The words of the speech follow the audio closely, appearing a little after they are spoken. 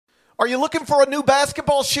Are you looking for a new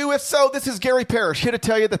basketball shoe? If so, this is Gary Parrish here to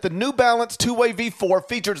tell you that the New Balance 2-Way V4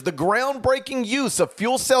 features the groundbreaking use of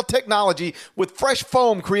fuel cell technology with fresh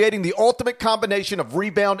foam, creating the ultimate combination of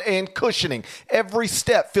rebound and cushioning. Every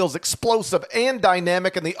step feels explosive and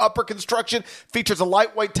dynamic, and the upper construction features a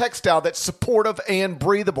lightweight textile that's supportive and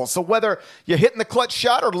breathable. So whether you're hitting the clutch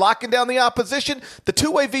shot or locking down the opposition, the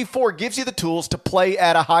 2-Way V4 gives you the tools to play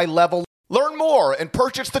at a high level. Learn more and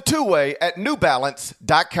purchase the 2-Way at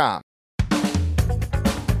newbalance.com.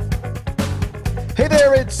 Hey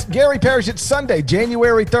there, it's Gary Parrish. It's Sunday,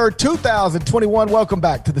 January 3rd, 2021. Welcome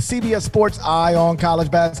back to the CBS Sports Eye on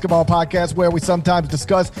College Basketball podcast, where we sometimes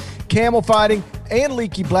discuss camel fighting and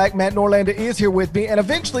leaky black. Matt Norlander is here with me, and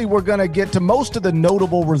eventually we're going to get to most of the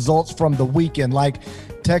notable results from the weekend, like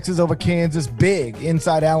Texas over Kansas, big,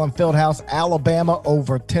 inside Allen Fieldhouse. Alabama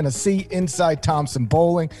over Tennessee, inside Thompson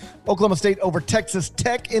Bowling. Oklahoma State over Texas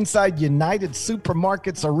Tech, inside United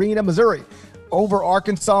Supermarkets Arena. Missouri over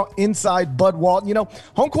Arkansas, inside Bud Walton. You know,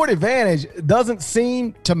 home court advantage doesn't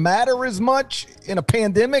seem to matter as much in a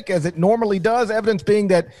pandemic as it normally does, evidence being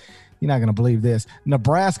that, you're not going to believe this,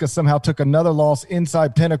 Nebraska somehow took another loss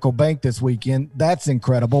inside Pinnacle Bank this weekend. That's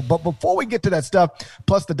incredible. But before we get to that stuff,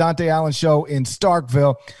 plus the Dante Allen Show in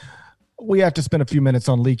Starkville, we have to spend a few minutes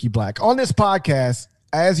on Leaky Black. On this podcast,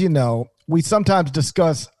 as you know, we sometimes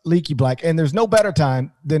discuss Leaky Black, and there's no better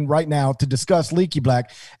time than right now to discuss Leaky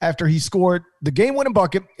Black after he scored the game-winning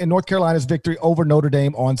bucket in North Carolina's victory over Notre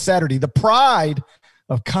Dame on Saturday. The pride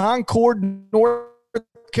of Concord, North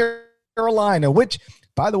Carolina, which,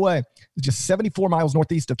 by the way, is just 74 miles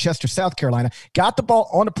northeast of Chester, South Carolina, got the ball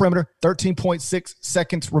on the perimeter, 13.6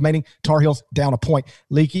 seconds remaining. Tar Heels down a point.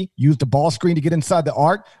 Leaky used a ball screen to get inside the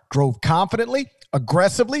arc, drove confidently,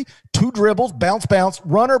 aggressively, 2 dribbles, bounce,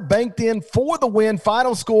 runner banked in for the win.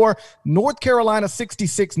 Final score, North Carolina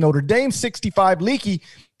 66, Notre Dame 65. Leaky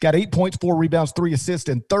got 8 points, 4 rebounds, 3 assists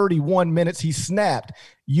in 31 minutes. He snapped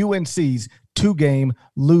UNC's 2-game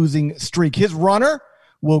losing streak. His runner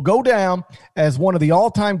will go down as one of the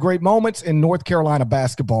all-time great moments in North Carolina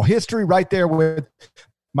basketball history, right there with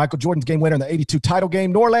Michael Jordan's game winner in the 82 title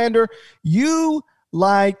game. Norlander, you,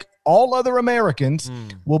 like all other Americans,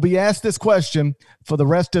 will be asked this question for the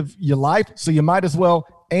rest of your life, so you might as well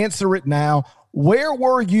answer it now. Where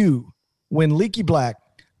were you when Leaky Black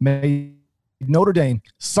made Notre Dame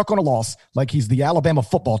suck on a loss like he's the Alabama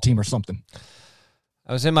football team or something?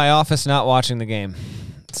 I was in my office not watching the game.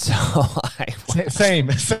 So Same.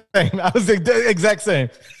 I was the exact same.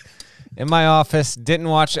 In my office, didn't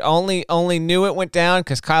watch it. Only knew it went down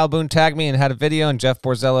because Kyle Boone tagged me and had a video, and Jeff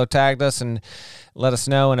Borzello tagged us and let us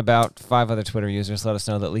know, and about 5 other Twitter users let us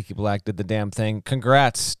know that Leaky Black did the damn thing.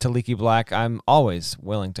 Congrats to Leaky Black. I'm always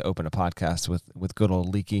willing to open a podcast with good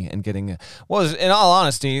old Leaky and getting, in all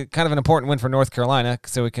honesty, kind of an important win for North Carolina,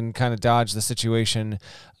 so we can kind of dodge the situation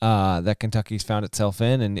that Kentucky's found itself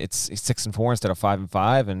in, and it's 6-4 instead of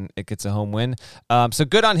 5-5, and it gets a home win. So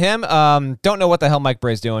good on him. Don't know what the hell Mike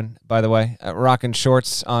Bray's doing, by the way, rocking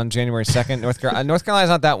shorts on January 2nd. North Carolina's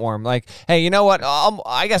not that warm. Like, hey, you know what?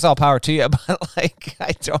 I guess all power to you, but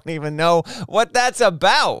I don't even know what that's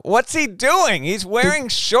about. What's he doing? He's wearing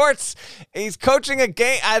shorts. He's coaching a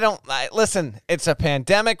game. Listen, it's a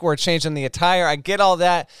pandemic. We're changing the attire. I get all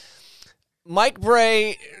that. Mike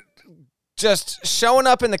Bray just showing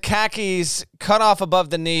up in the khakis, cut off above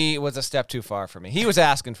the knee, was a step too far for me. He was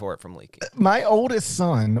asking for it from Leaky. My oldest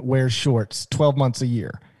son wears shorts 12 months a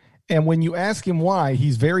year. And when you ask him why,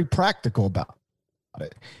 he's very practical about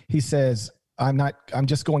it. He says, I'm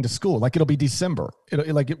just going to school. Like, it'll be December. It'll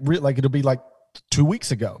be like 2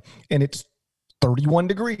 weeks ago, and it's 31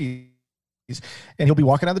 degrees, and he'll be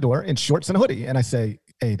walking out the door in shorts and a hoodie. And I say,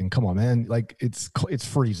 Aiden, come on, man. Like, it's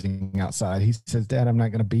freezing outside. He says, Dad, I'm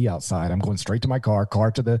not going to be outside. I'm going straight to my car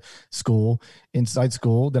to the school, inside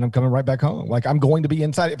school. Then I'm coming right back home. Like, I'm going to be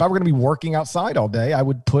inside. If I were going to be working outside all day, I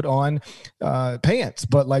would put on pants.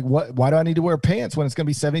 But like, why do I need to wear pants when it's going to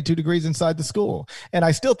be 72 degrees inside the school? And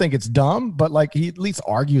I still think it's dumb, but like, he at least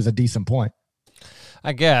argues a decent point.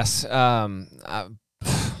 I guess.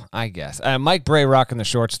 Mike Bray rocking the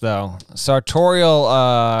shorts, though.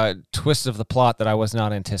 Sartorial twist of the plot that I was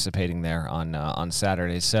not anticipating there on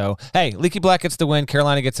Saturday. So, hey, Leaky Black gets the win.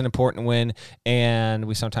 Carolina gets an important win, and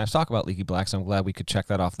we sometimes talk about Leaky Black, so I'm glad we could check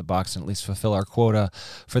that off the box and at least fulfill our quota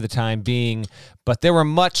for the time being. But there were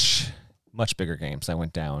much, much bigger games that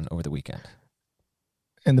went down over the weekend.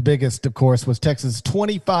 And the biggest, of course, was Texas'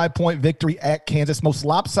 25-point victory at Kansas. Most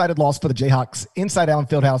lopsided loss for the Jayhawks inside Allen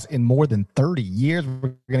Fieldhouse in more than 30 years.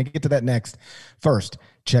 We're going to get to that next. First,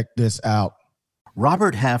 check this out.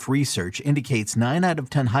 Robert Half research indicates 9 out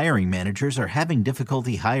of 10 hiring managers are having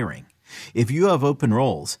difficulty hiring. If you have open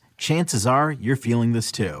roles, chances are you're feeling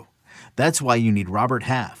this too. That's why you need Robert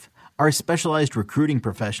Half. Our specialized recruiting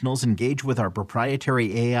professionals engage with our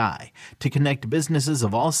proprietary AI to connect businesses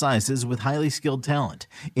of all sizes with highly skilled talent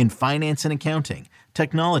in finance and accounting,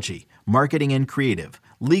 technology, marketing and creative,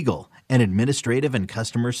 legal, and administrative and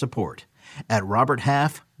customer support. At Robert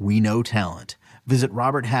Half, we know talent. Visit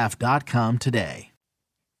roberthalf.com today.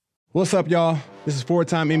 What's up, y'all? This is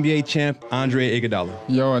four-time NBA champ Andre Iguodala.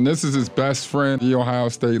 Yo, and this is his best friend, the Ohio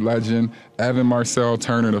State legend, Evan Marcel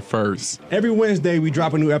Turner I. Every Wednesday, we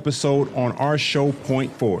drop a new episode on our show, Point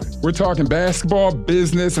Forward. We're talking basketball,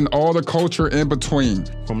 business, and all the culture in between.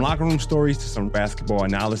 From locker room stories to some basketball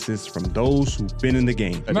analysis from those who've been in the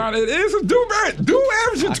game. Now, it is a dude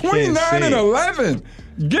averaging 29 and 11.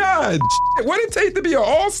 God, what did it take to be an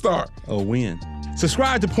all-star? A win.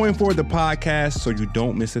 Subscribe to Point Forward, the podcast, so you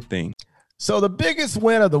don't miss a thing. So the biggest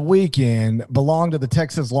win of the weekend belonged to the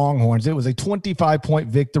Texas Longhorns. It was a 25-point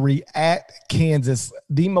victory at Kansas,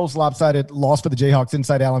 the most lopsided loss for the Jayhawks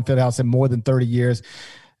inside Allen Fieldhouse in more than 30 years.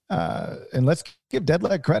 And let's give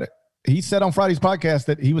Deadleg credit. He said on Friday's podcast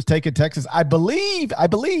that he was taking Texas. I believe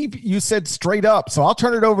you said straight up. So I'll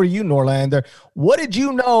turn it over to you, Norlander. What did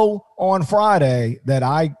you know on Friday that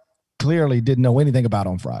I clearly didn't know anything about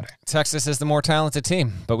on Friday? Texas is the more talented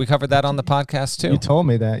team, but we covered that on the podcast too. You told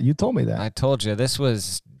me that. I told you this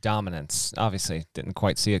was dominance. Obviously, didn't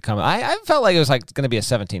quite see it coming. I felt like it was like going to be a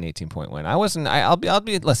 17, 18-point win. Listen, I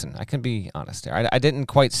can be honest here. I didn't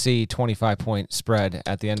quite see 25-point spread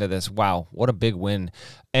at the end of this. Wow, what a big win.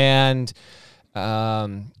 And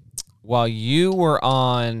while you were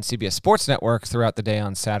on CBS Sports Network throughout the day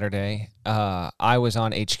on Saturday, I was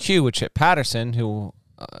on HQ with Chip Patterson, who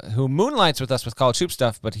moonlights with us with college hoop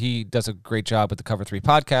stuff, but he does a great job with the Cover 3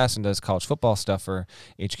 podcast and does college football stuff for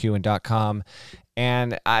HQ and .com.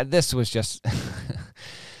 And this was just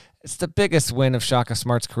it's the biggest win of Shaka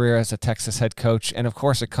Smart's career as a Texas head coach. And of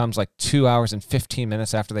course, it comes like 2 hours and 15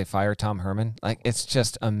 minutes after they fire Tom Herman. Like, it's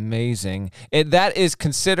just amazing. That is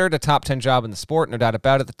considered a top 10 job in the sport, no doubt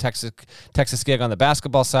about it. The Texas gig on the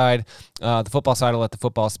basketball side, the football side, I'll let the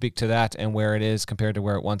football speak to that and where it is compared to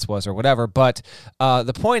where it once was or whatever. But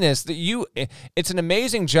the point is that it's an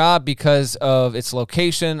amazing job because of its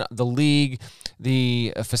location, the league,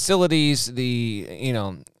 the facilities,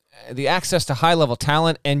 the access to high-level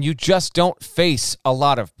talent, and you just don't face a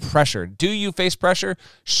lot of pressure. Do you face pressure?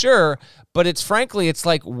 Sure, but it's like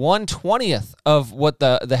 1/20th of what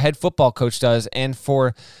the head football coach does. And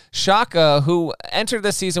for Shaka, who entered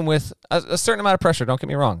this season with a certain amount of pressure, don't get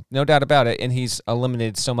me wrong, no doubt about it, and he's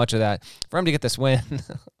eliminated so much of that, for him to get this win,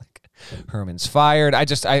 Herman's fired. I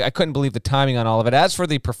couldn't believe the timing on all of it. As for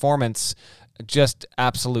the performance, just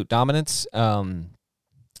absolute dominance.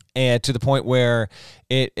 And to the point where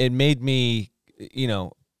it made me,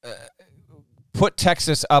 put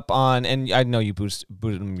Texas up on, and I know you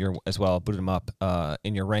booted them up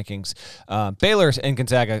in your rankings. Baylor and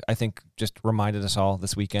Gonzaga, I think, just reminded us all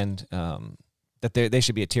this weekend that they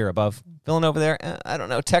should be a tier above Villanova there. I don't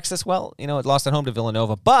know. Texas, it lost at home to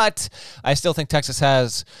Villanova, but I still think Texas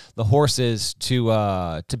has the horses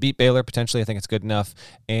to beat Baylor potentially. I think it's good enough,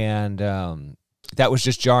 and that was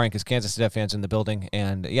just jarring because Kansas did have fans in the building.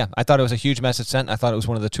 And, yeah, I thought it was a huge message sent. I thought it was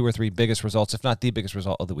one of the 2 or 3 biggest results, if not the biggest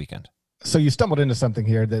result of the weekend. So you stumbled into something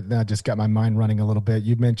here that now just got my mind running a little bit.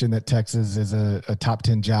 You mentioned that Texas is a top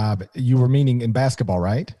 10 job. You were meaning in basketball,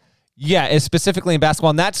 right? Yeah, it's specifically in basketball,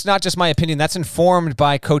 and that's not just my opinion. That's informed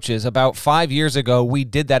by coaches. About 5 years ago, we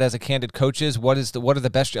did that as a candid coaches. What are the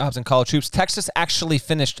best jobs in college hoops? Texas actually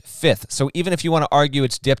finished 5th. So even if you want to argue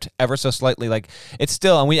it's dipped ever so slightly, it's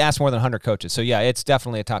still, and we asked more than 100 coaches. So yeah, it's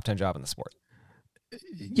definitely a top 10 job in the sport.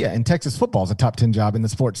 Yeah, and Texas football is a top 10 job in the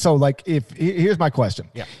sport. So here's my question.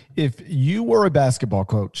 Yeah. If you were a basketball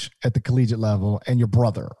coach at the collegiate level and your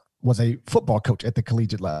brother was a football coach at the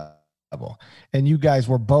collegiate level, and you guys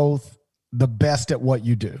were both the best at what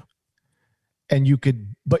you do, and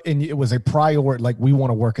it was a priority, like, we want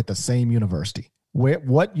to work at the same university.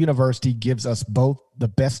 What university gives us both the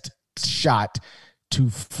best shot to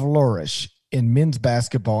flourish in men's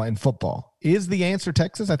basketball and football? Is the answer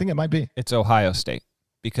Texas? I think it might be. It's Ohio State,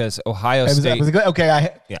 because Ohio State.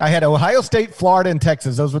 I had Ohio State, Florida, and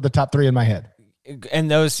Texas. Those were the top 3 in my head. And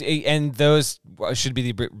those should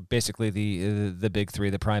be basically the big 3,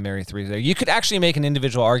 the primary 3 there. You could actually make an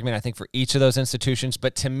individual argument, I think, for each of those institutions.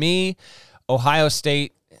 But to me, Ohio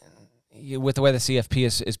State, with the way the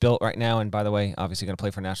CFP is built right now, and by the way, obviously going to play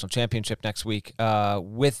for a national championship next week.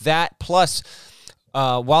 With that, plus,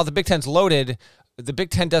 while the Big Ten's loaded, the Big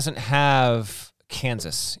Ten doesn't have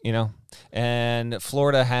Kansas, and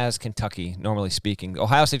Florida has Kentucky, normally speaking.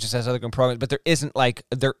 Ohio State just has other good programs, but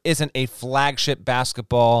there isn't a flagship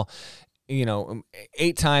basketball.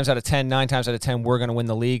 8 times out of 10, 9 times out of 10, we're going to win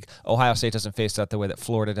the league. Ohio State doesn't face that the way that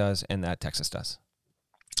Florida does and that Texas does.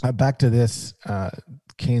 Back to this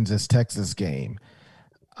Kansas-Texas game.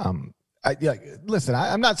 Listen,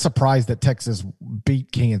 I'm not surprised that Texas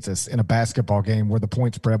beat Kansas in a basketball game where the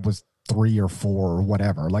point spread was 3 or 4 or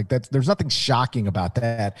whatever. There's nothing shocking about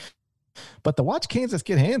that. But to watch Kansas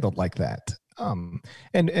get handled like that,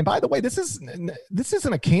 and by the way, this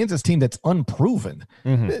isn't a Kansas team that's unproven.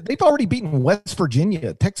 Mm-hmm. They've already beaten West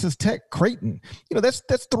Virginia, Texas Tech, Creighton.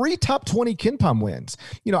 That's 3 top 20 KenPom wins.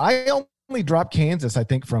 I only dropped Kansas, I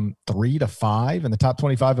think, from 3 to 5 in the top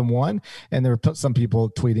 25 and 1. And there were some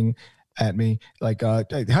people tweeting at me like,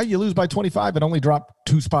 how you lose by 25 and only drop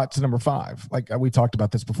 2 spots to number 5? We talked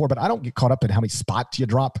about this before, but I don't get caught up in how many spots you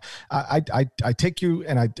drop. I take you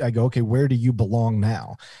and I go, okay, where do you belong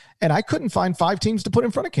now? And I couldn't find 5 teams to put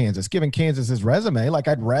in front of Kansas, given Kansas's resume.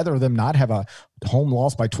 I'd rather them not have a home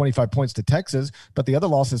loss by 25 points to Texas, but the other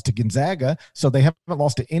loss is to Gonzaga. So they haven't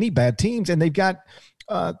lost to any bad teams, and they've got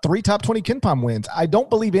 3 top 20 KenPom wins. I don't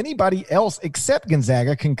believe anybody else except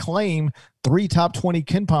Gonzaga can claim 3 top 20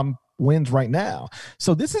 KenPom wins right now.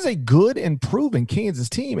 So this is a good and proven Kansas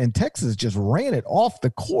team, and Texas just ran it off the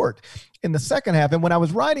court in the second half. And when I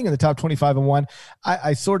was writing in the top 25 and 1,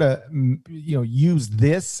 I sort of used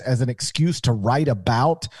this as an excuse to write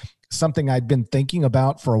about something I'd been thinking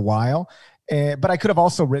about for a while. But I could have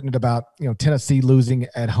also written it about Tennessee losing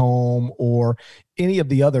at home or any of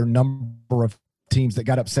the other number of teams that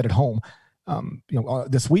got upset at home.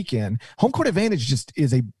 This weekend, home court advantage just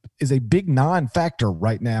is a big non-factor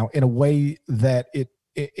right now in a way that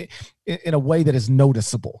is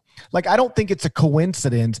noticeable. I don't think it's a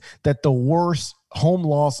coincidence that the worst home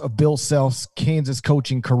loss of Bill Self's Kansas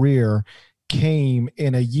coaching career came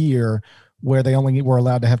in a year where they only were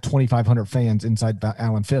allowed to have 2,500 fans inside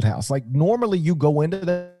Allen Fieldhouse. Normally you go into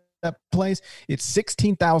that place, it's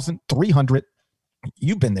 16,300.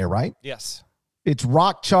 You've been there, right? Yes. It's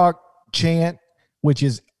rock chalk chant, which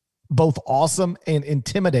is both awesome and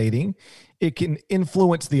intimidating. It can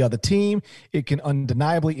influence the other team. It can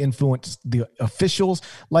undeniably influence the officials.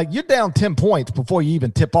 You're down 10 points before you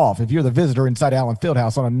even tip off if you're the visitor inside Allen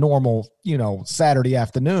Fieldhouse on a normal, Saturday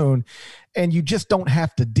afternoon, and you just don't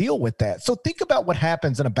have to deal with that. So think about what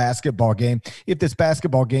happens in a basketball game if this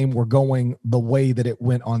basketball game were going the way that it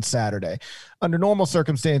went on Saturday. Under normal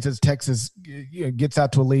circumstances, Texas gets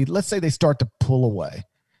out to a lead. Let's say they start to pull away.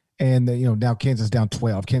 And, now Kansas down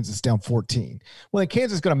 12, Kansas down 14. Well, then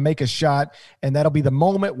Kansas is going to make a shot, and that'll be the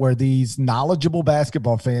moment where these knowledgeable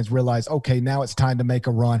basketball fans realize, okay, now it's time to make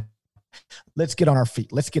a run. Let's get on our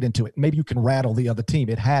feet. Let's get into it. Maybe you can rattle the other team.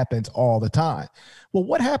 It happens all the time. Well,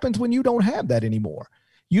 what happens when you don't have that anymore?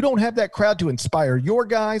 You don't have that crowd to inspire your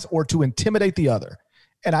guys or to intimidate the other.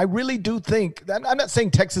 And I really do think – I'm not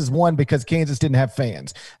saying Texas won because Kansas didn't have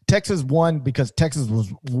fans. Texas won because Texas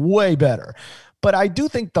was way better. But I do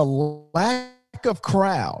think the lack of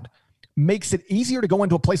crowd makes it easier to go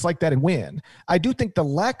into a place like that and win. I do think the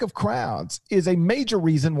lack of crowds is a major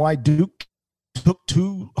reason why Duke took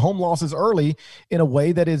 2 home losses early in a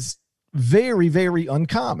way that is very, very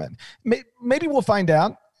uncommon. Maybe we'll find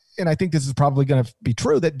out, and I think this is probably going to be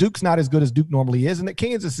true, that Duke's not as good as Duke normally is and that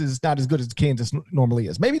Kansas is not as good as Kansas normally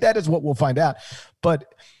is. Maybe that is what we'll find out.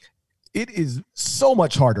 But it is so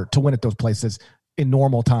much harder to win at those places in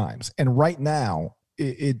normal times. And right now,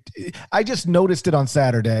 I just noticed it on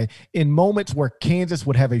Saturday in moments where Kansas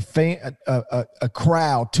would have a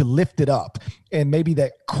crowd to lift it up, and maybe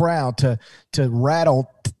that crowd to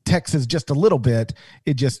rattle Texas just a little bit.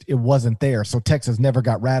 It wasn't there. So Texas never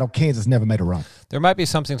got rattled. Kansas never made a run. There might be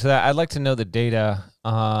something to that. I'd like to know the data.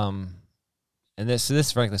 And this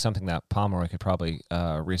is frankly something that Pomeroy could probably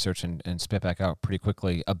research and spit back out pretty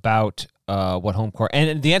quickly about what home court.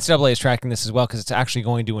 And the NCAA is tracking this as well because it's actually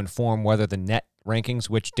going to inform whether the net rankings,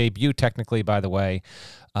 which debut technically, by the way,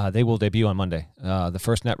 they will debut on Monday. The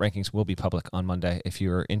first net rankings will be public on Monday. If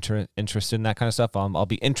you're interested in that kind of stuff, I'll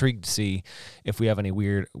be intrigued to see if we have any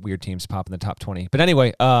weird teams pop in the top 20. But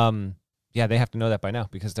anyway, yeah, they have to know that by now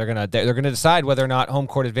because they're gonna decide whether or not home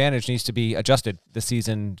court advantage needs to be adjusted this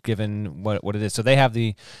season, given what it is. So they have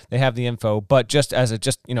the info. But just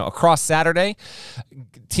across Saturday,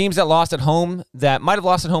 teams that lost at home that might have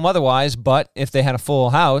lost at home otherwise, but if they had a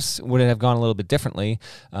full house, would it have gone a little bit differently?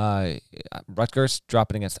 Rutgers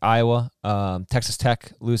dropping against Iowa. Texas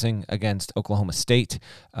Tech losing against Oklahoma State.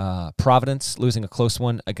 Providence losing a close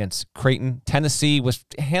one against Creighton. Tennessee was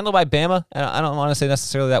handled by Bama. I don't want to say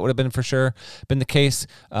necessarily that would have been for sure been the case.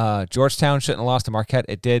 Georgetown shouldn't have lost to Marquette.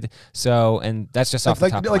 It did. So, and that's just off the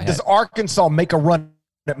top of my head. Does Arkansas make a run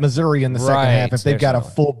at Missouri in the second half if they've got a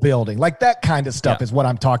full building? Like that kind of stuff is what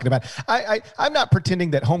I'm talking about. I'm not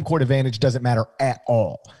pretending that home court advantage doesn't matter at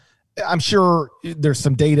all. I'm sure there's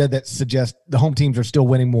some data that suggests the home teams are still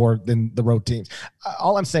winning more than the road teams.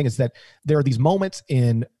 All I'm saying is that there are these moments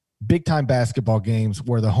in big-time basketball games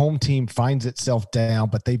where the home team finds itself down,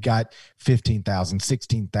 but they've got 15,000,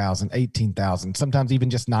 16,000, 18,000, sometimes even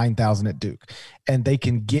just 9,000 at Duke, and they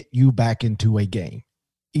can get you back into a game,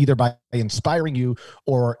 either by inspiring you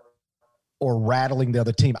or rattling the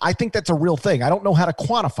other team. I think that's a real thing. I don't know how to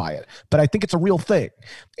quantify it, but I think it's a real thing.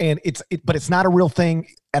 And but it's not a real thing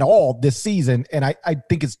at all this season. And I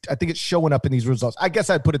think it's showing up in these results. I guess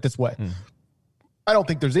I'd put it this way. I don't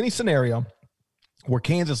think there's any scenario where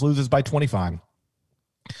Kansas loses by 25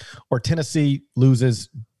 or Tennessee loses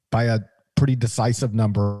by a pretty decisive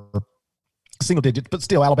number, single digits, but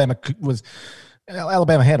still Alabama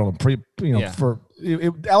handled them pretty,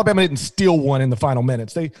 Alabama didn't steal one in the final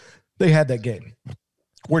minutes. They had that game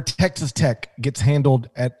where Texas Tech gets handled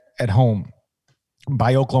at home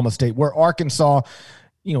by Oklahoma State, where Arkansas,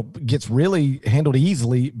 gets really handled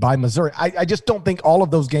easily by Missouri. I just don't think all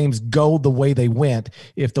of those games go the way they went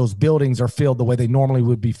if those buildings are filled the way they normally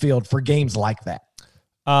would be filled for games like that.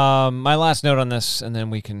 My last note on this, and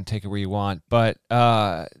then we can take it where you want, but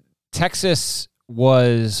Texas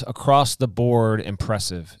was across the board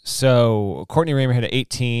impressive. So Courtney Raymer had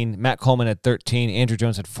 18, Matt Coleman had 13, Andrew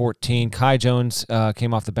Jones had 14, Kai Jones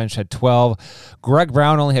came off the bench, had 12. Greg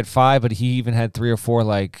Brown only had 5, but he even had 3 or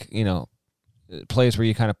 4 plays where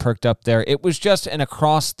you kind of perked up there. It was just an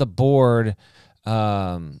across the board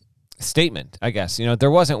statement, I guess.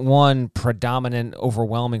 There wasn't one predominant,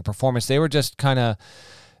 overwhelming performance. They were just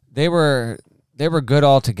they were good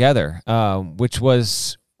all together,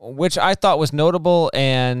 which I thought was notable,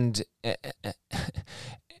 and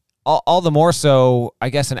all the more so, I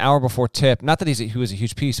guess, an hour before tip. Not that he was a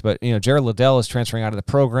huge piece, but Jared Liddell is transferring out of the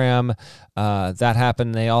program. That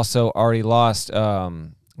happened. They also already lost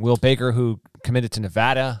Will Baker, who committed to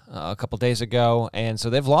Nevada a couple days ago, and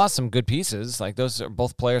so they've lost some good pieces. Like, those are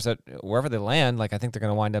both players that wherever they land, I think they're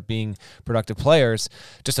going to wind up being productive players.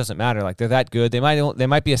 Just doesn't matter. Like, they're that good. They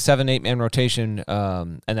might be a 7-8 man rotation,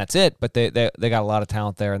 and that's it. But they got a lot of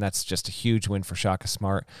talent there, and that's just a huge win for Shaka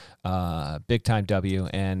Smart. Big time W.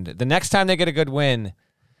 And the next time they get a good win,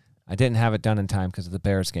 I didn't have it done in time because of the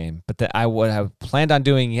Bears game, but that I would have planned on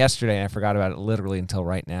doing yesterday, and I forgot about it literally until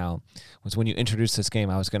right now, was when you introduced this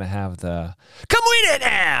game, I was going to have the "Come win it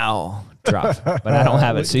now" drop, but I don't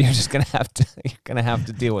have it, so you're just going to have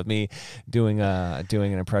to deal with me doing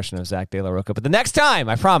an impression of Zach De La Roca. But the next time,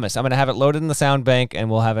 I promise, I'm going to have it loaded in the sound bank,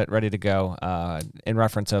 and we'll have it ready to go in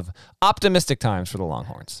reference of optimistic times for the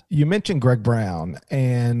Longhorns. You mentioned Greg Brown,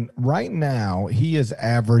 and right now he is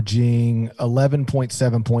averaging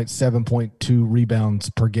 11.7 points, 7.2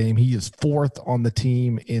 rebounds per game. He is 4th on the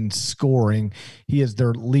team in scoring. He is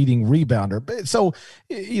their leading rebounder. So,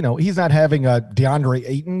 he's not having a DeAndre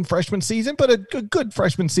Ayton freshman season, but a good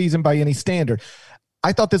freshman season by any standard.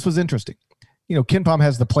 I thought this was interesting. KenPom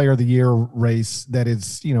has the player of the year race that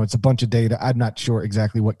is, it's a bunch of data. I'm not sure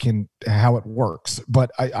exactly how it works,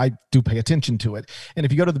 but I do pay attention to it. And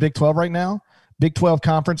if you go to the Big 12 right now, Big 12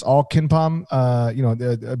 conference, all KenPom,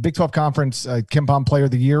 the Big 12 conference KenPom player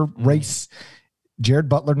of the year race, Jared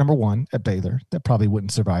Butler, number 1 at Baylor. That probably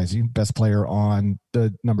wouldn't surprise you. Best player on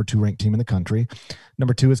the number 2 ranked team in the country.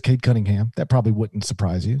 Number 2 is Cade Cunningham. That probably wouldn't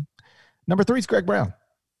surprise you. Number 3 is Greg Brown.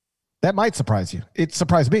 That might surprise you. It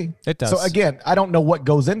surprised me. It does. So again, I don't know what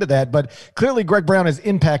goes into that, but clearly Greg Brown is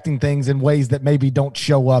impacting things in ways that maybe don't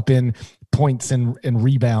show up in points and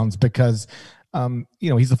rebounds because,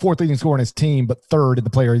 he's the 4th leading scorer on his team, but 3rd in the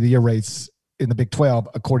player of the year race in the Big 12,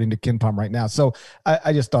 according to KenPom right now. So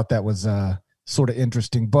I just thought that was sort of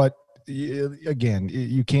interesting, but again,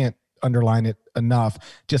 you can't underline it enough.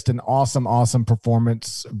 Just an awesome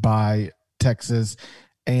performance by Texas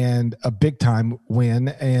and a big time win.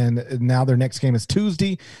 And now their next game is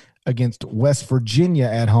Tuesday against West Virginia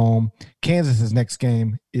at home. Kansas's next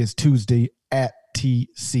game is Tuesday at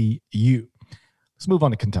TCU. Let's move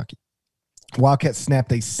on to Kentucky. Wildcats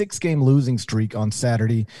snapped a 6-game losing streak on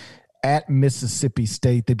Saturday at Mississippi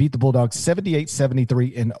State. They beat the Bulldogs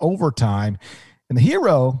 78-73 in overtime. And the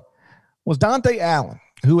hero was Dante Allen,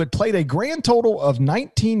 who had played a grand total of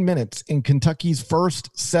 19 minutes in Kentucky's first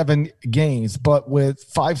 7 games. But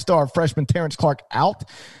with 5-star freshman Terrence Clark out,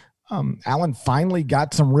 Allen finally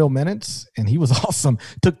got some real minutes, and he was awesome.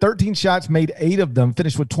 Took 13 shots, made 8 of them,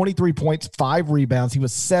 finished with 23 points, 5 rebounds. He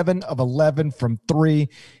was 7 of 11 from 3.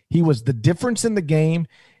 He was the difference in the game,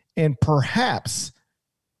 and perhaps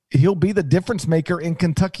he'll be the difference maker in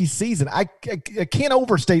Kentucky's season. I can't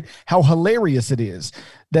overstate how hilarious it is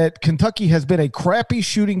that Kentucky has been a crappy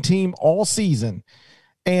shooting team all season,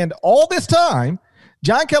 and all this time,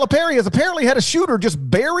 John Calipari has apparently had a shooter just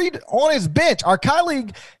buried on his bench. Our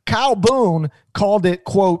colleague Kyle Boone called it,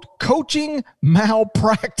 quote, coaching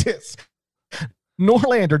malpractice.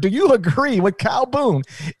 Norlander, do you agree with Kyle Boone?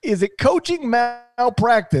 Is it coaching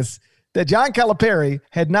malpractice that John Calipari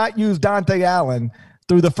had not used Dante Allen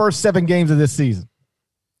through the first 7 games of this season?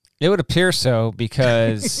 It would appear so,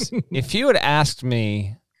 because if you had asked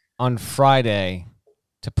me on Friday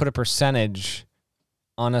to put a percentage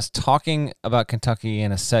on us talking about Kentucky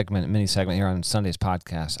in a mini segment here on Sunday's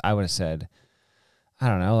podcast, I would have said, I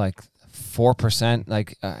don't know, like 4%.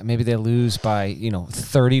 Like maybe they lose by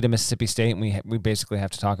 30 to Mississippi State, and we basically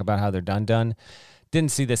have to talk about how they're done.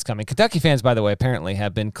 Didn't see this coming. Kentucky fans, by the way, apparently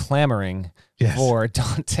have been clamoring for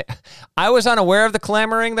Dante. I was unaware of the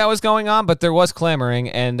clamoring that was going on, but there was clamoring,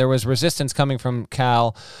 and there was resistance coming from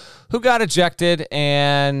Cal, who got ejected,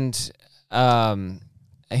 and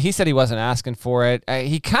he said he wasn't asking for it.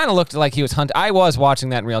 He kind of looked like he was hunting. I was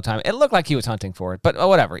watching that in real time. It looked like he was hunting for it, but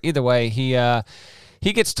whatever. Either way, he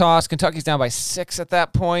gets tossed. Kentucky's down by 6 at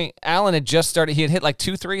that point. Allen had just started. He had hit like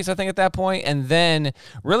 2 threes, I think, at that point. And then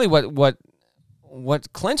really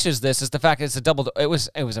what clinches this is the fact it's a double. It was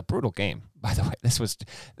a brutal game, by the way. This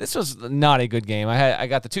was not a good game. I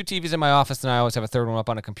got the 2 TVs in my office, and I always have a third one up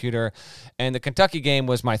on a computer. And the Kentucky game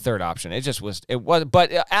was my third option.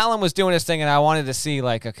 But Allen was doing his thing, and I wanted to see,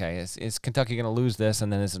 like, okay, is Kentucky going to lose this?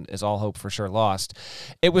 And then is all hope for sure lost?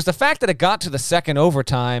 It was the fact that it got to the second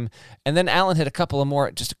overtime, and then Allen hit a couple of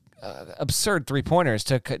more just absurd 3-pointers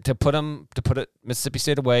to put it Mississippi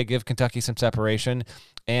State away, give Kentucky some separation,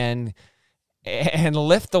 and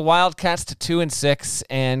lift the Wildcats to 2-6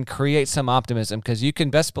 and create some optimism, because you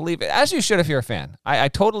can best believe it, as you should if you're a fan. I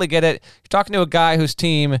totally get it. You're talking to a guy whose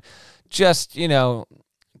team just, did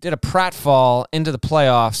a pratfall into the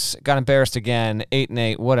playoffs, got embarrassed again,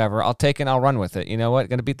 8-8, whatever. I'll take it, I'll run with it. You know what?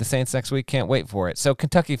 Going to beat the Saints next week. Can't wait for it. So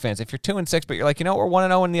Kentucky fans, if you're 2-6, but you're like, we're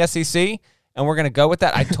 1-0 in the SEC, and we're going to go with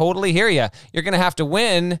that, I totally hear you. You're going to have to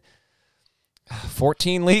win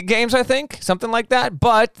 14 league games, I think, something like that.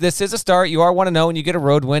 But this is a start. You are 1-0, and you get a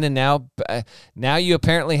road win, and now you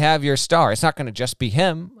apparently have your star. It's not going to just be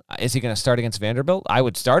him. Is he going to start against Vanderbilt? I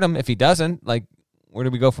would start him. If he doesn't, like, where do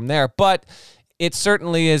we go from there? But it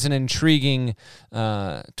certainly is an intriguing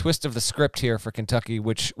twist of the script here for Kentucky,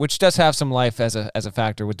 which does have some life as a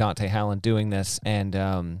factor with Dante Allen doing this. And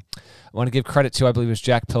I want to give credit to, I believe it was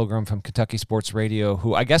Jack Pilgrim from Kentucky Sports Radio,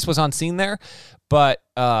 who I guess was on scene there. But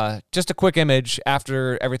just a quick image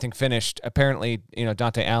after everything finished. Apparently,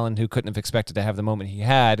 Dante Allen, who couldn't have expected to have the moment he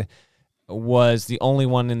had, was the only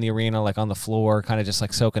one in the arena, like on the floor, kind of just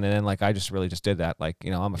like soaking it in. Like, I just really just did that. Like,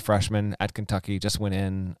 I'm a freshman at Kentucky, just went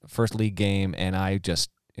in, first league game, and I just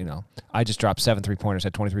dropped 7 3-pointers,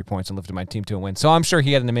 had 23 points, and lifted my team to a win. So I'm sure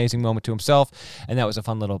he had an amazing moment to himself, and that was a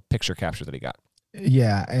fun little picture capture that he got.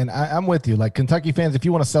 Yeah, and I'm with you. Like, Kentucky fans, if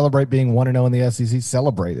you want to celebrate being 1-0 in the SEC,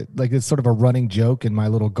 celebrate it. Like, it's sort of a running joke in my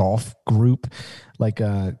little golf group, like,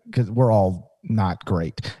 because we're all not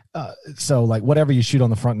great. So, like, whatever you shoot on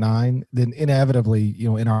the front 9, then inevitably,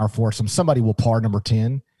 in our foursome, somebody will par number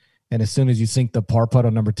 10. And as soon as you sink the par putt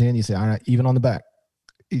on number 10, you say, all right, even on the back.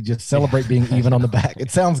 You just celebrate being even on the back. It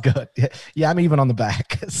sounds good. Yeah, I'm even on the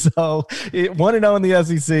back. So 1-0 in the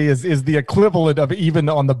SEC is the equivalent of even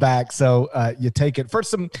on the back. So you take it. For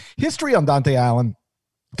some history on Dante Allen,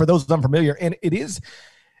 for those unfamiliar, and it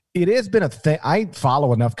has been a thing. I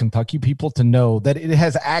follow enough Kentucky people to know that it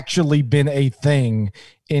has actually been a thing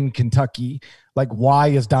in Kentucky. Like, why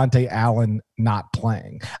is Dante Allen not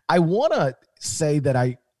playing? I want to say that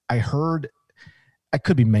I heard – I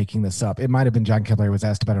could be making this up. It might have been John Calipari was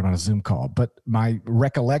asked about it on a Zoom call, but my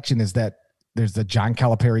recollection is that there's the John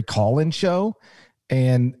Calipari call-in show,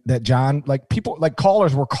 and that people,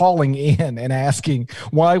 callers were calling in and asking,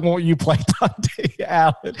 why won't you play Dante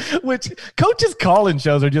Allen? Which coaches' call-in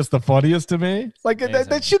shows are just the funniest to me. Like,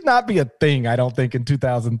 that should not be a thing, I don't think, in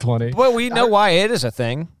 2020. Well, we know why it is a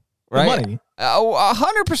thing. Right? Money.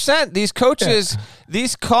 100%. These coaches,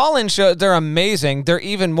 these call-in shows, they're amazing. They're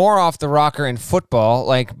even more off the rocker in football,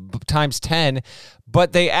 like times 10.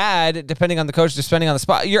 But they add, depending on the coach, depending on the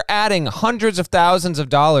spot, you're adding hundreds of thousands of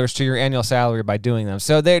dollars to your annual salary by doing them.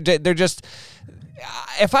 So they're just,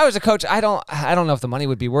 if I was a coach, I don't know if the money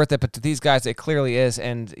would be worth it, but to these guys, it clearly is.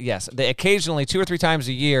 And yes, they occasionally 2 or 3 times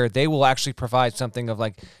a year, they will actually provide something of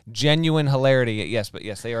like genuine hilarity. Yes,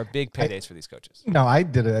 they are big paydays for these coaches. No, I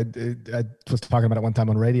did it. I was talking about it one time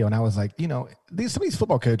on radio, and I was like, some of these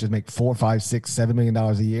football coaches make $4, $5, $6, $7 million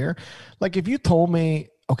a year. Like if you told me,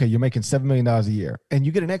 okay, you're making $7 million a year, and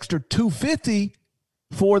you get an extra $250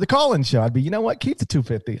 for the call-in show, I'd be, you know what? Keep the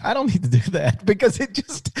 $250. I don't need to do that because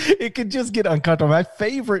it could just get uncomfortable. My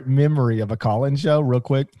favorite memory of a call-in show, real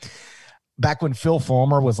quick, back when Phil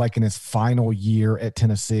Fulmer was like in his final year at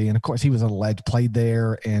Tennessee, and of course he was a legend, played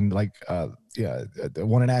there, and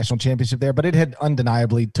won a national championship there, but it had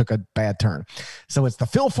undeniably took a bad turn. So it's the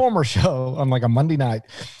Phil Fulmer show on like a Monday night,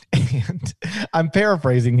 and I'm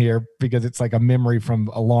paraphrasing here because it's like a memory from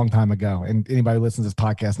a long time ago, and anybody who listens to this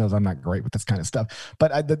podcast knows I'm not great with this kind of stuff,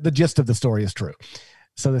 but the gist of the story is true.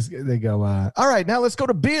 So they go, all right, now let's go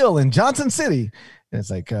to Bill in Johnson City. And it's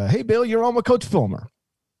like, hey, Bill, you're on with Coach Fulmer.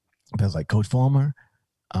 Bill's like, Coach Fulmer?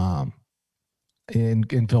 And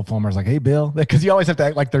Phil Fulmer's like, hey, Bill, because you always have to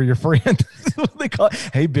act like they're your friend. They call it,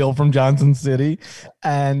 hey, Bill from Johnson City.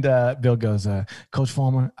 And Bill goes, Coach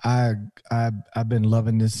Fulmer, I've been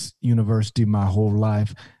loving this university my whole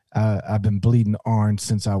life. I've been bleeding orange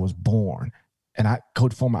since I was born. And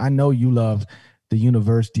Coach Fulmer, I know you love the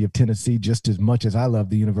University of Tennessee just as much as I love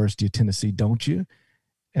the University of Tennessee, don't you?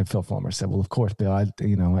 And Phil Fulmer said, well, of course, Bill, I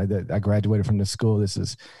graduated from this school. This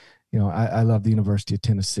is, I love the University of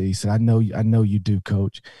Tennessee. He said, I know you do,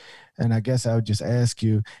 Coach. And I guess I would just ask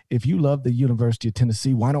you, if you love the University of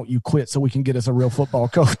Tennessee, why don't you quit so we can get us a real football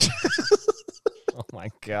coach? Oh my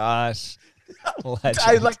gosh. It's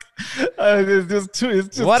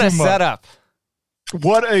just what a setup.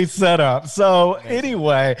 What a setup. So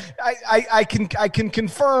anyway, I can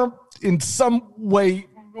confirm in some way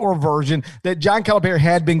or version that John Calipari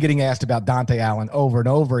had been getting asked about Dante Allen over and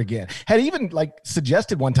over again. Had even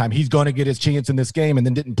suggested one time he's going to get his chance in this game and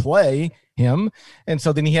then didn't play him. And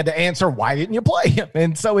so then he had to answer, why didn't you play him?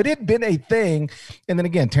 And so it had been a thing. And then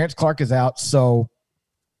again, Terrence Clark is out. So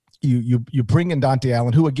you bring in Dante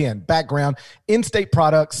Allen, who, again, background, in-state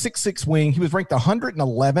product, 6'6" wing. He was ranked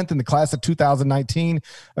 111th in the class of 2019,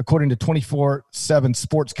 according to 24/7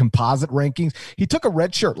 Sports composite rankings. He took a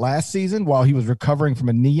red shirt last season while he was recovering from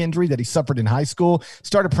a knee injury that he suffered in high school,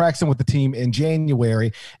 started practicing with the team in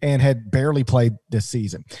January, and had barely played this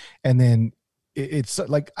season. And then it's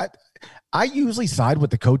like I usually side with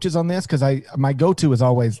the coaches on this because my go-to is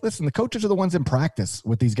always, listen, the coaches are the ones in practice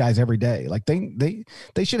with these guys every day. Like they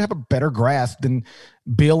should have a better grasp than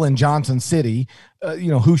Bill in Johnson City,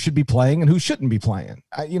 who should be playing and who shouldn't be playing.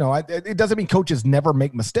 It doesn't mean coaches never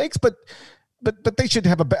make mistakes, but they should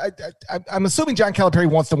have I'm assuming John Calipari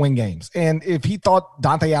wants to win games. And if he thought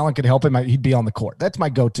Dante Allen could help him, he'd be on the court. That's my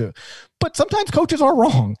go-to. But sometimes coaches are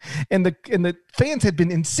wrong. And the fans had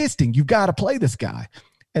been insisting, you got to play this guy.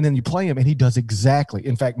 And then you play him, and he does exactly,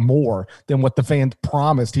 in fact, more than what the fans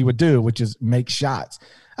promised he would do, which is make shots.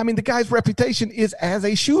 I mean, the guy's reputation is as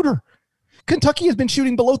a shooter. Kentucky has been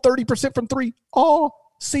shooting below 30% from three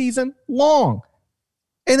all season long.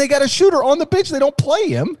 And they got a shooter on the bench. They don't play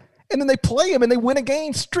him, and then they play him, and they win a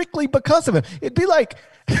game strictly because of him. It'd be like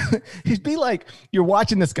you're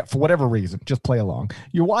watching this guy, for whatever reason, just play along.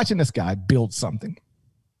 You're watching this guy build something,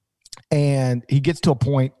 and he gets to a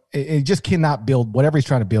point, he just cannot build whatever he's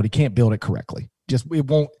trying to build. He can't build it correctly. It's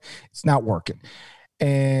not working.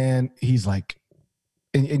 And he's like,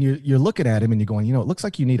 and you're looking at him and you're going, it looks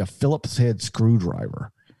like you need a Phillips head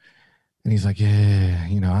screwdriver. And he's like, yeah,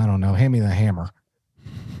 I don't know. Hand me the hammer.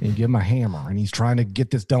 And you give him a hammer, and he's trying to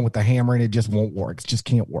get this done with the hammer, and it just won't work. It just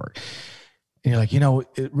can't work. And you're like,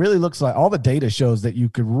 it really looks like all the data shows that you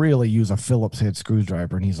could really use a Phillips head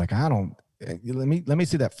screwdriver. And he's like, let me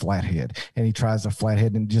see that flathead. And he tries a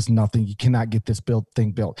flathead, and just nothing. You cannot get this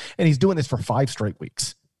thing built. And he's doing this for 5 straight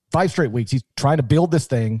weeks. 5 straight weeks. He's trying to build this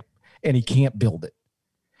thing, and he can't build it.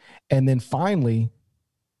 And then finally,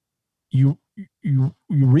 you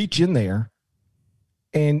reach in there,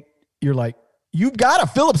 and you're like, you've got a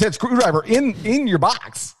Phillips head screwdriver in your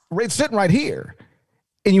box. It's sitting right here.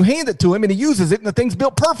 And you hand it to him, and he uses it, and the thing's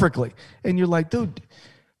built perfectly. And you're like, dude,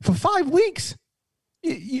 for 5 weeks,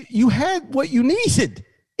 you had what you needed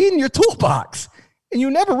in your toolbox, and you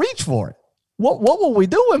never reached for it. What were we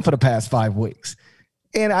doing for the past 5 weeks?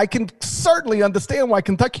 And I can certainly understand why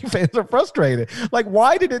Kentucky fans are frustrated. Like,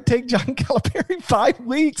 why did it take John Calipari 5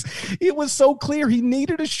 weeks? It was so clear he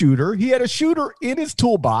needed a shooter. He had a shooter in his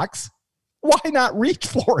toolbox. Why not reach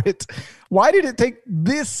for it? Why did it take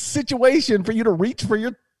this situation for you to reach for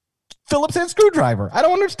your Phillips head screwdriver? I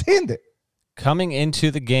don't understand it. Coming into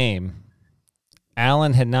the game,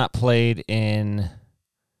 Allen had not played in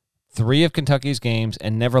 3 of Kentucky's games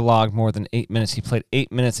and never logged more than 8 minutes. He played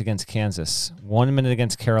 8 minutes against Kansas, 1 minute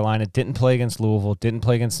against Carolina, didn't play against Louisville, didn't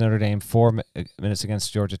play against Notre Dame, 4 minutes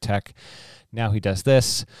against Georgia Tech. Now he does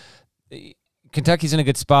this. Kentucky's in a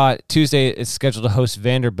good spot. Tuesday is scheduled to host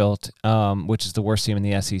Vanderbilt, which is the worst team in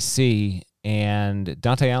the SEC, and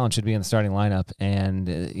Dante Allen should be in the starting lineup. And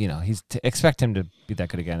he's to expect him to be that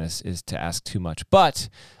good again is to ask too much. But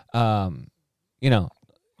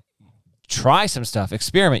try some stuff,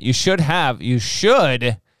 experiment. You should have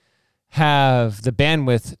the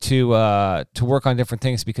bandwidth to work on different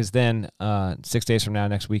things, because then 6 days from now,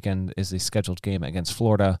 next weekend, is the scheduled game against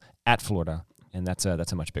Florida at Florida, and that's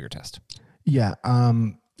a much bigger test. Yeah.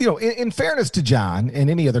 In fairness to John and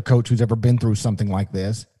any other coach who's ever been through something like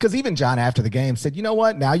this, because even John after the game said, you know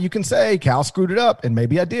what, now you can say Cal screwed it up, and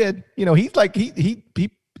maybe I did. He's like he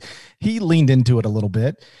leaned into it a little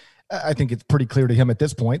bit. I think it's pretty clear to him at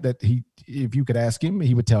this point that if you could ask him,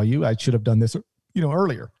 he would tell you, I should have done this,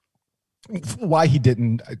 earlier. Why he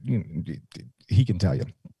didn't, he can tell you.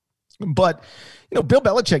 But, Bill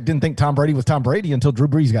Belichick didn't think Tom Brady was Tom Brady until Drew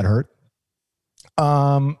Brees got hurt.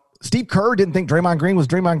 Steve Kerr didn't think Draymond Green was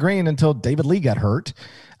Draymond Green until David Lee got hurt.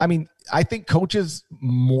 I mean, I think coaches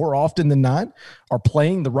more often than not are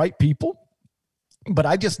playing the right people. But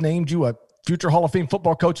I just named you a future Hall of Fame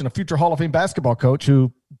football coach and a future Hall of Fame basketball coach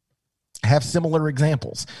who have similar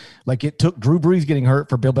examples. Like, it took Drew Brees getting hurt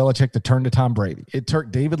for Bill Belichick to turn to Tom Brady. It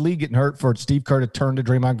took David Lee getting hurt for Steve Kerr to turn to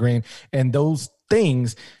Draymond Green. And those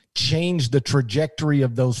things changed the trajectory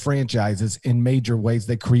of those franchises in major ways.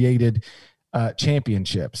 They created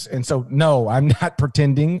championships. And so, no, I'm not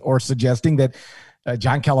pretending or suggesting that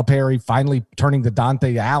John Calipari finally turning to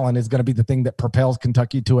Dante Allen is going to be the thing that propels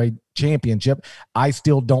Kentucky to a championship. I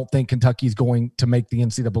still don't think Kentucky's going to make the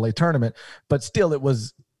NCAA tournament, but still, it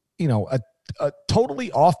was, a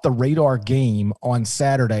totally off the radar game on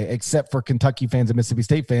Saturday, except for Kentucky fans and Mississippi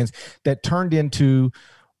State fans, that turned into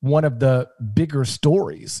one of the bigger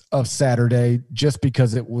stories of Saturday, just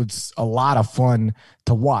because it was a lot of fun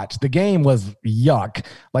to watch. The game was yuck.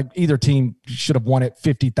 Like, either team should have won it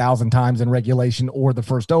 50,000 times in regulation or the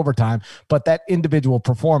first overtime. But that individual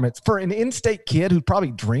performance for an in-state kid who probably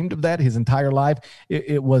dreamed of that his entire life,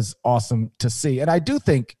 it was awesome to see. And I do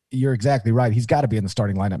think you're exactly right. He's got to be in the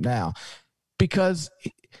starting lineup now, because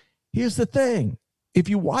here's the thing. If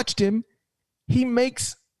you watched him, he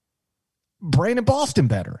makes Brandon Boston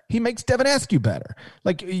better. He makes Devin Askew better.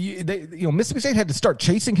 Like, Mississippi State had to start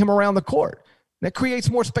chasing him around the court. That creates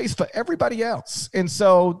more space for everybody else. And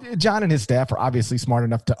so John and his staff are obviously smart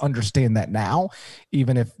enough to understand that now,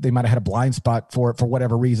 even if they might have had a blind spot for it for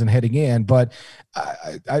whatever reason heading in. But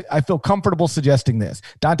I feel comfortable suggesting this.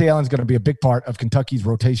 Dante Allen's going to be a big part of Kentucky's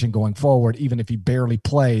rotation going forward, even if he barely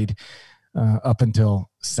played up until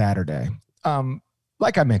Saturday.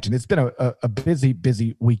 Like I mentioned, it's been a busy,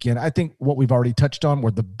 busy weekend. I think what we've already touched on were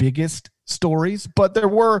the biggest stories, but there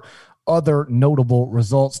were other notable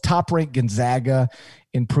results. Top-ranked Gonzaga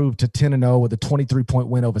improved to 10-0 with a 23-point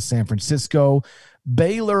win over San Francisco.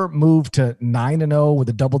 Baylor moved to 9-0 with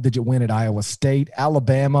a double-digit win at Iowa State.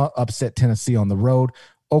 Alabama upset Tennessee on the road.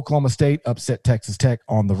 Oklahoma State upset Texas Tech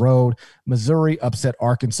on the road. Missouri upset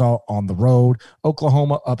Arkansas on the road.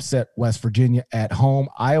 Oklahoma upset West Virginia at home.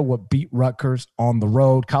 Iowa beat Rutgers on the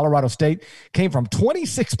road. Colorado State came from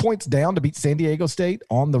 26 points down to beat San Diego State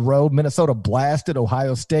on the road. Minnesota blasted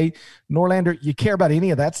Ohio State. Norlander, you care about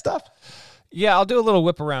any of that stuff? Yeah, I'll do a little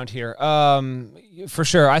whip around here. For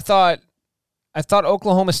sure. I thought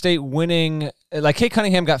Oklahoma State winning, like, Kate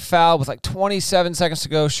Cunningham got fouled with like 27 seconds to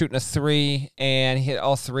go, shooting a three, and he hit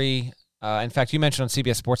all three. In fact, you mentioned on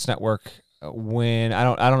CBS Sports Network when I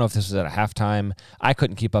don't know if this was at a halftime. I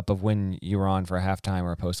couldn't keep up of when you were on for a halftime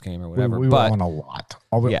or a post game or whatever. We were on a lot.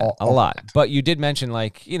 A lot. But you did mention,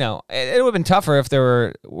 like, it would have been tougher if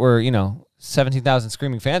there were 17,000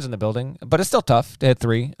 screaming fans in the building, but it's still tough to hit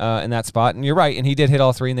three in that spot. And you're right, and he did hit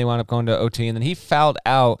all three, and they wound up going to OT, and then he fouled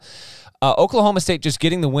out. Oklahoma State just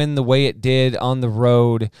getting the win the way it did on the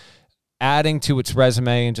road, adding to its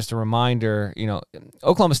resume, and just a reminder,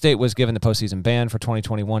 Oklahoma State was given the postseason ban for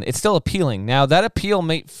 2021. It's still appealing. Now, that appeal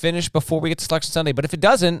may finish before we get to Selection Sunday, but if it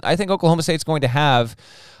doesn't, I think Oklahoma State's going to have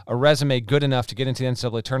a resume good enough to get into the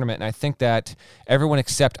NCAA tournament, and I think that everyone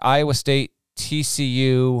except Iowa State,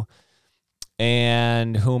 TCU,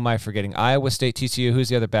 and who am I forgetting? Iowa State, TCU. Who's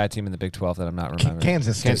the other bad team in the Big 12 that I'm not remembering?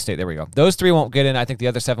 Kansas State. There we go. Those three won't get in. I think the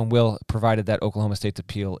other seven will, provided that Oklahoma State's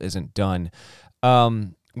appeal isn't done.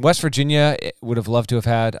 West Virginia would have loved to have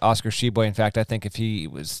had Oscar Tshiebwe. In fact, I think if he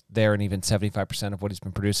was there and even 75% of what he's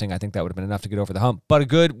been producing, I think that would have been enough to get over the hump. But a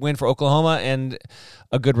good win for Oklahoma and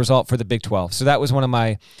a good result for the Big 12. So that was one of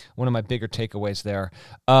my bigger takeaways there.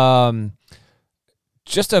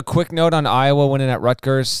 Just a quick note on Iowa winning at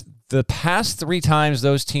Rutgers. The past 3 times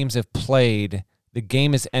those teams have played, the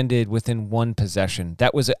game has ended within 1 possession.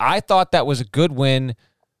 I thought that was a good win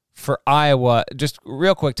for Iowa. Just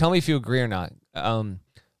real quick, tell me if you agree or not.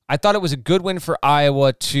 I thought it was a good win for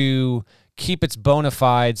Iowa to keep its bona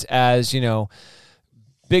fides as,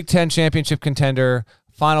 Big Ten championship contender,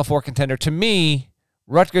 Final Four contender. To me,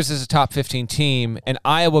 Rutgers is a top 15 team, and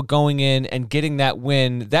Iowa going in and getting that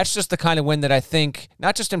win, that's just the kind of win that I think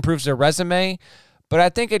not just improves their resume, but I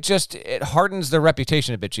think it hardens their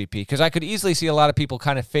reputation a bit, GP, because I could easily see a lot of people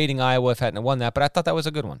kind of fading Iowa if hadn't won that, but I thought that was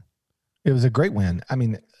a good one. It was a great win. I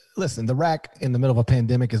mean, listen, the RAC in the middle of a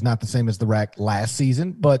pandemic is not the same as the RAC last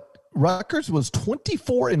season, but Rutgers was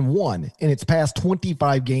 24-1 in its past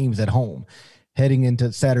 25 games at home heading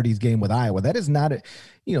into Saturday's game with Iowa. That is not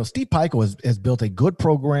Steve Pikiell has built a good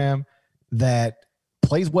program that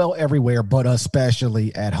plays well everywhere, but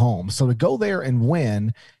especially at home. So to go there and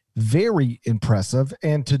win, very impressive.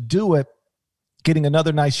 And to do it, getting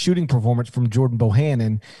another nice shooting performance from Jordan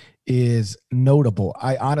Bohannon is notable.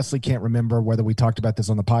 I honestly can't remember whether we talked about this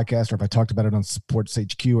on the podcast or if I talked about it on Sports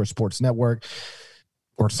HQ or Sports Network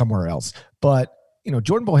or somewhere else. But,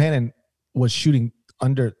 Jordan Bohannon was shooting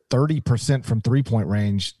under 30% from three-point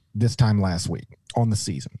range this time last week on the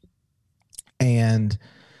season. And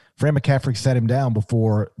Fran McCaffrey sat him down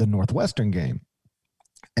before the Northwestern game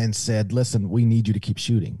and said, listen, we need you to keep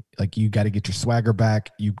shooting. Like, you got to get your swagger back.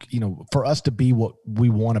 For us to be what we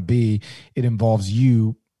want to be, it involves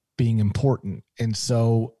you being important. And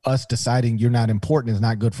so us deciding you're not important is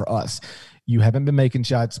not good for us. You haven't been making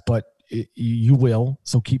shots, but you will.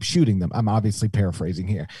 So keep shooting them. I'm obviously paraphrasing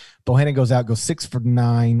here. Bohannon goes 6 for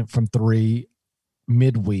 9 from 3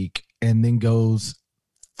 midweek, and then goes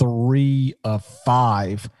 3 of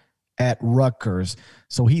 5 at Rutgers.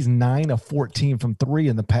 So he's 9 of 14 from 3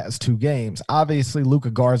 in the past 2 games. Obviously,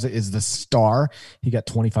 Luka Garza is the star. He got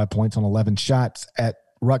 25 points on 11 shots at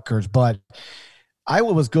Rutgers, but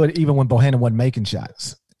Iowa was good even when Bohannon wasn't making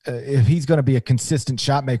shots. If he's going to be a consistent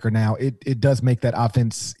shot maker now, it does make that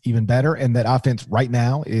offense even better. And that offense right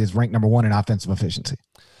now is ranked number 1 in offensive efficiency.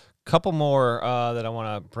 Couple more that I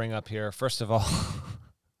want to bring up here. First of all,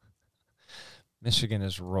 Michigan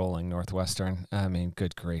is rolling Northwestern. I mean,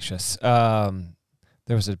 good gracious.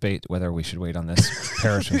 There was a debate whether we should wait on this.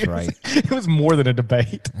 Parrish was right. It was more than a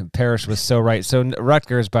debate. Parrish was so right. So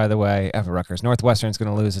Rutgers, by the way, Northwestern's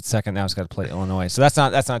going to lose its second. Now it's got to play Illinois. So that's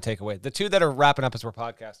not a takeaway. The two that are wrapping up as we're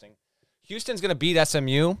podcasting. Houston's going to beat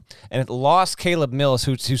SMU, and it lost Caleb Mills,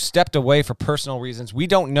 who stepped away for personal reasons. We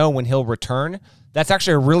don't know when he'll return. That's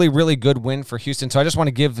actually a really, really good win for Houston. So I just want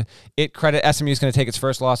to give it credit. SMU is going to take its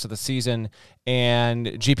first loss of the season, and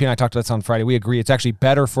GP and I talked about this on Friday. We agree it's actually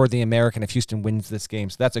better for the American if Houston wins this game.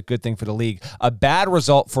 So that's a good thing for the league. A bad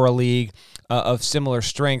result for a league of similar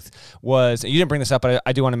strength was, you didn't bring this up, but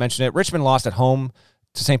I do want to mention it. Richmond lost at home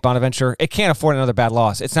to St. Bonaventure. It can't afford another bad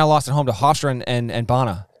loss. It's now lost at home to Hofstra and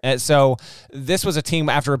Bona. And so this was a team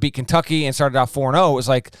after it beat Kentucky and started out 4-0. It was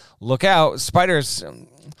like, look out, Spiders,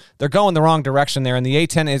 they're going the wrong direction there. And the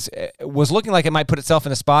A-10 was looking like it might put itself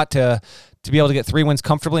in a spot to be able to get 3 wins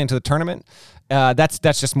comfortably into the tournament. That's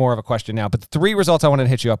just more of a question now. But the 3 results I wanted to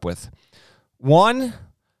hit you up with. 1,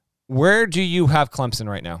 where do you have Clemson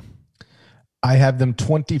right now? I have them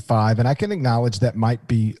 25, and I can acknowledge that might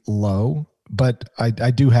be low, but I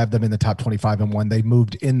do have them in the top 25 and 1. They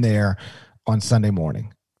moved in there on Sunday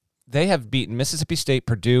morning. They have beaten Mississippi State,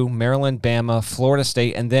 Purdue, Maryland, Bama, Florida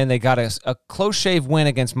State, and then they got a close shave win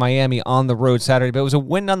against Miami on the road Saturday. But it was a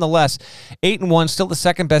win nonetheless. 8-1, still the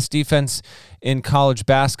second best defense in college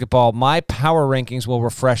basketball. My power rankings will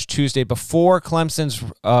refresh Tuesday before Clemson's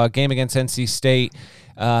game against NC State.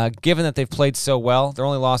 Given that they've played so well, their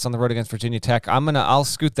only loss on the road against Virginia Tech, I'll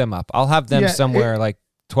scoot them up. I'll have them somewhere like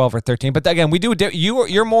 12 or 13. But again, we do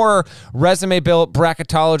you're more resume built,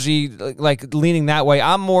 bracketology, like leaning that way.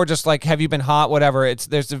 I'm more just like, have you been hot, whatever.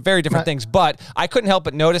 There's very different things. But I couldn't help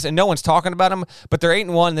but notice, and no one's talking about them, but they're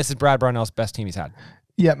 8-1, and this is Brad Brownell's best team he's had.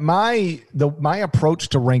 Yeah, my approach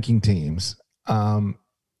to ranking teams,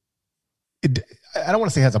 I don't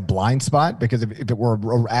want to say has a blind spot, because if it were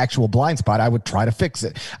an actual blind spot, I would try to fix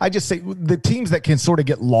it. I just say the teams that can sort of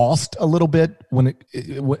get lost a little bit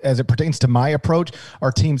as it pertains to my approach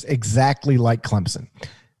are teams exactly like Clemson.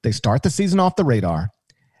 They start the season off the radar,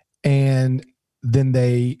 and then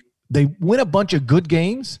they win a bunch of good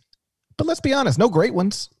games, But let's be honest, no great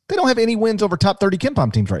ones. They don't have any wins over top 30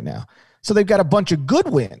 KenPom teams right now. So they've got a bunch of good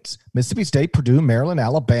wins. Mississippi State, Purdue, Maryland,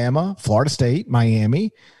 Alabama, Florida State,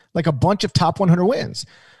 Miami, like a bunch of top 100 wins,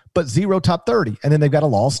 but 0 top 30. And then they've got a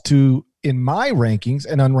loss to, in my rankings,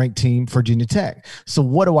 an unranked team, Virginia Tech. So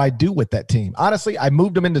what do I do with that team? Honestly, I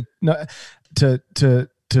moved them into to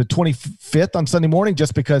 25th on Sunday morning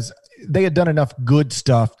just because they had done enough good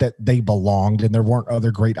stuff that they belonged and there weren't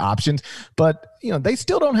other great options. But, they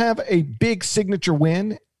still don't have a big signature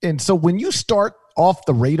win. And so when you start off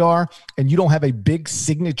the radar and you don't have a big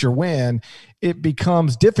signature win, it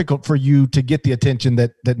becomes difficult for you to get the attention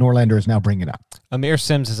that Norlander is now bringing up. Amir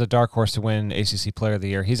Sims is a dark horse to win ACC Player of the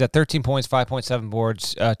Year. He's at 13 points, 5.7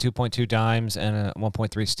 boards, 2.2 dimes, and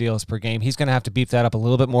 1.3 steals per game. He's going to have to beef that up a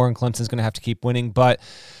little bit more, and Clemson's going to have to keep winning. But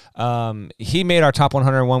he made our top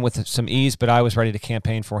 101 with some ease, but I was ready to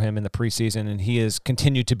campaign for him in the preseason, and he has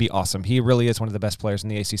continued to be awesome. He really is one of the best players in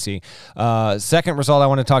the ACC. Second result I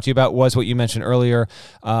want to talk to you about was what you mentioned earlier.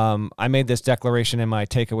 I made this declaration in my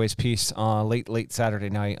takeaways piece late Saturday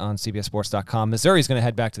night on CBSSports.com. Missouri's going to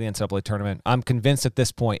head back to the NCAA tournament. I'm convinced at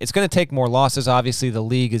this point. It's going to take more losses. Obviously, the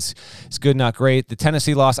league is good, not great. The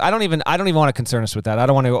Tennessee loss, I don't even want to concern us with that. I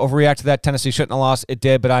don't want to overreact to that. Tennessee shouldn't have lost. It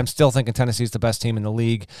did, but I'm still thinking Tennessee's the best team in the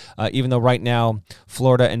league. Even though right now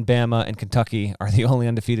Florida and Bama and Kentucky are the only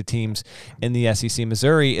undefeated teams in the SEC.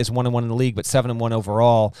 Missouri is 1-1 in the league, but 7-1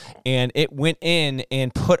 overall. And it went in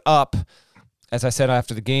and put up, as I said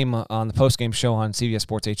after the game on the postgame show on CBS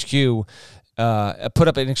Sports HQ, put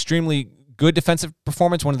up an extremely good defensive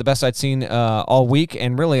performance, one of the best I'd seen all week.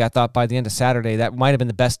 And really, I thought by the end of Saturday, that might have been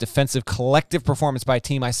the best defensive collective performance by a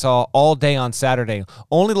team I saw all day on Saturday.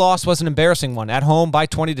 Only loss was an embarrassing one. At home by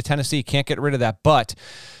 20 to Tennessee. Can't get rid of that. But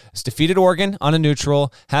it's defeated Oregon on a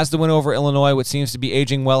neutral, has the win over Illinois, which seems to be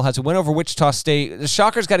aging well, has a win over Wichita State. The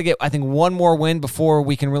Shockers got to get, I think, one more win before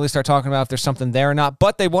we can really start talking about if there's something there or not.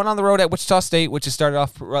 But they won on the road at Wichita State, which has started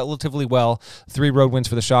off relatively well. 3 road wins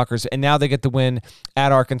for the Shockers. And now they get the win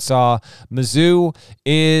at Arkansas. Mizzou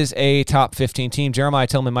is a top 15 team. Jeremiah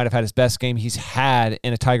Tillman might have had his best game he's had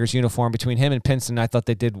in a Tigers uniform. Between him and Pinson, I thought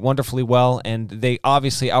they did wonderfully well, and they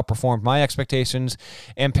obviously outperformed my expectations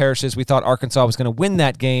and Parrish's. We thought Arkansas was going to win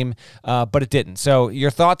that game, but it didn't. So your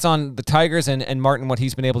thoughts on the Tigers and Martin, what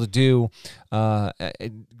he's been able to do,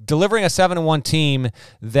 delivering a 7-1 team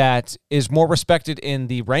that is more respected in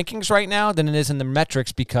the rankings right now than it is in the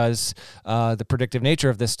metrics because the predictive nature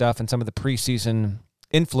of this stuff and some of the preseason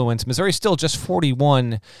influence. Missouri's still just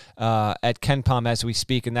 41 at KenPom as we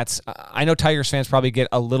speak, and that's I know Tigers fans probably get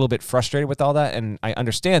a little bit frustrated with all that, and I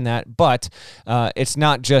understand that, but it's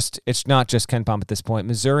not just KenPom at this point.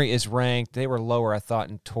 Missouri is ranked. They were lower, I thought,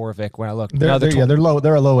 in Torvik when I looked. They're low.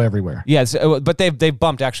 They're low everywhere. Yes, but they've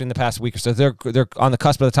bumped actually in the past week or so. They're on the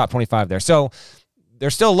cusp of the top 25 there. So they're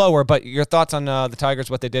still lower. But your thoughts on the Tigers,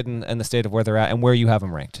 what they did, and the state of where they're at, and where you have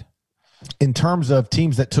them ranked? In terms of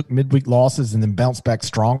teams that took midweek losses and then bounced back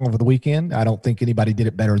strong over the weekend, I don't think anybody did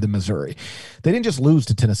it better than Missouri. They didn't just lose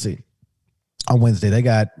to Tennessee on Wednesday.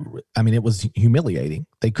 It was humiliating.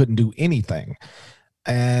 They couldn't do anything.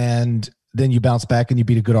 And then you bounce back and you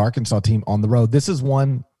beat a good Arkansas team on the road. This is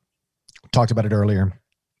one, talked about it earlier.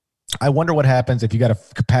 I wonder what happens if you got a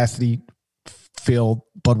capacity-filled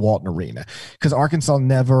Bud Walton Arena, because Arkansas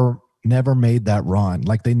never made that run.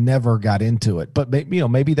 Like, they never got into it. But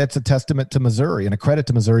maybe that's a testament to Missouri and a credit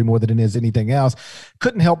to Missouri more than it is anything else.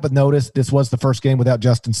 Couldn't help but notice this was the first game without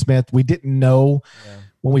Justin Smith. We didn't know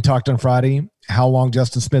when we talked on Friday how long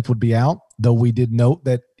Justin Smith would be out, though we did note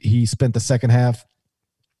that he spent the second half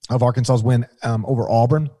of Arkansas's win over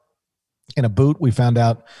Auburn in a boot. We found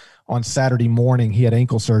out on Saturday morning he had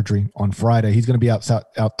ankle surgery on Friday. He's going to be out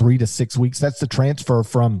 3 to 6 weeks. That's the transfer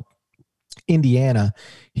from Indiana.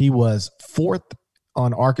 He was 4th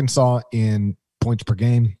on Arkansas in points per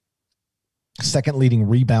game, 2nd leading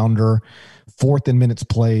rebounder, 4th in minutes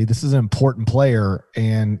played. This is an important player,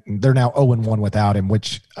 and they're now 0-1 without him,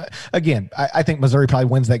 which, again, I think Missouri probably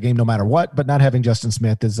wins that game no matter what, but not having Justin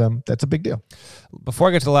Smith is that's a big deal. Before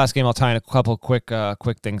I get to the last game, I'll tie in a couple quick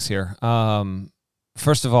things here.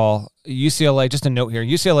 First of all, UCLA, just a note here,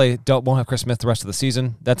 UCLA won't have Chris Smith the rest of the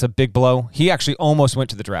season. That's a big blow. He actually almost went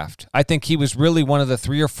to the draft. I think he was really one of the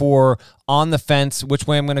 3 or 4 on the fence, which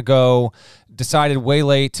way I'm going to go, decided way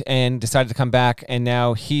late and decided to come back, and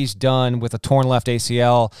now he's done with a torn left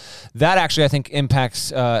ACL. That actually, I think,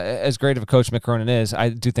 impacts, as great of a coach Mick Cronin is, I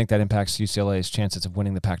do think that impacts UCLA's chances of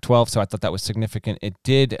winning the Pac-12, so I thought that was significant. It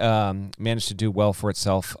did manage to do well for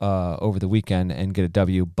itself over the weekend and get a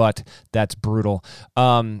W, but that's brutal.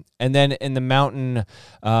 And then in the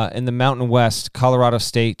Mountain West, Colorado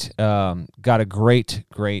State got a great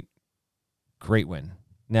win.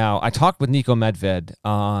 Now, I talked with Nico Medved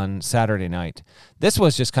on Saturday night. This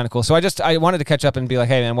was just kind of cool. So I wanted to catch up and be like,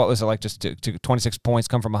 hey, man, what was it like just to 26 points,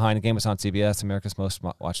 come from behind? The game was on CBS, America's Most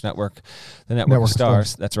Watched Network, the Network of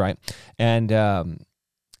Stars. That's right. And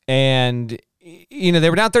you know,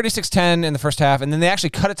 they were down 36-10 in the first half, and then they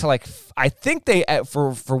actually cut it to like, I think they,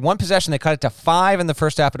 for one possession, they cut it to 5 in the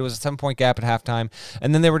first half, but it was a 7-point gap at halftime.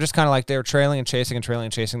 And then they were just kind of like, they were trailing and chasing.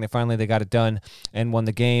 They got it done and won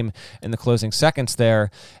the game in the closing seconds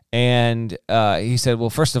there. And he said,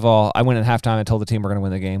 well, first of all, I went at halftime and told the team we're going to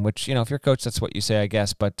win the game, which, you know, if you're a coach, that's what you say, I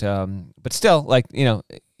guess. But still, like, you know,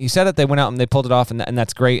 he said it, they went out and they pulled it off, and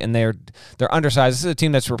that's great. And they're undersized. This is a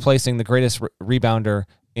team that's replacing the greatest rebounder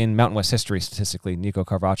in Mountain West history, statistically, Nico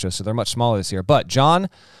Carvacho, so they're much smaller this year. But John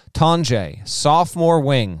Tonje, sophomore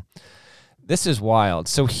wing, this is wild.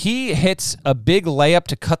 So he hits a big layup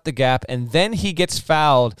to cut the gap, and then he gets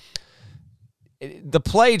fouled. The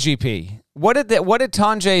play, GP, what did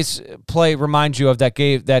Tonje's play remind you of that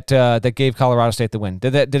gave Colorado State the win?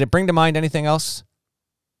 Did it bring to mind anything else?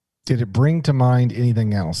 Did it bring to mind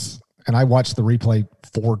anything else? And I watched the replay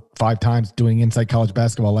 4-5 times doing Inside College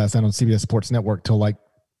Basketball last night on CBS Sports Network till like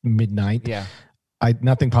midnight. Yeah.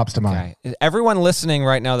 Nothing pops to mind. Okay. Everyone listening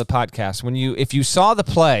right now to the podcast, if you saw the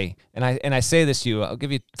play, and I say this to you, I'll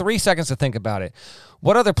give you 3 seconds to think about it.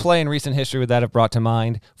 What other play in recent history would that have brought to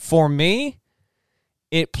mind? For me,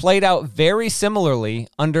 it played out very similarly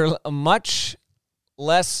under much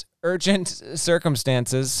less urgent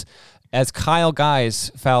circumstances as Kyle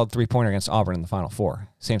Guys fouled 3-pointer against Auburn in the Final Four.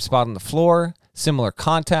 Same spot on the floor, similar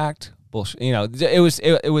contact. Bullshit. You know, it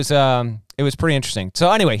was pretty interesting.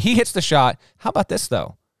 So anyway, he hits the shot. How about this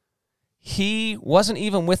though? He wasn't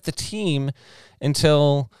even with the team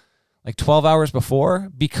until like 12 hours before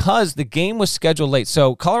because the game was scheduled late.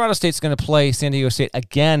 So Colorado State's going to play San Diego State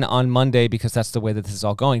again on Monday because that's the way that this is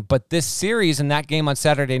all going. But this series and that game on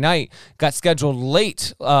Saturday night got scheduled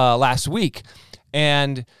late last week.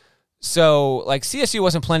 And so, like, CSU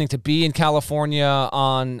wasn't planning to be in California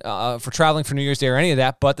for traveling for New Year's Day or any of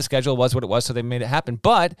that, but the schedule was what it was, so they made it happen.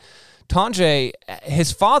 But Tonje,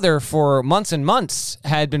 his father, for months and months,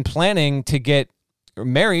 had been planning to get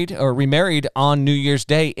married or remarried on New Year's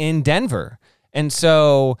Day in Denver. And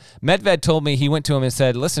so Medved told me, he went to him and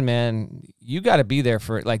said, listen, man, you got to be there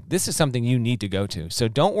for it. Like, this is something you need to go to. So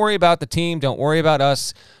don't worry about the team. Don't worry about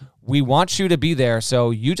us. We want you to be there.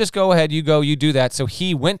 So you just go ahead. You go, you do that. So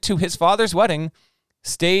he went to his father's wedding,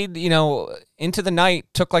 stayed, you know, into the night,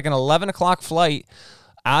 took like an 11 o'clock flight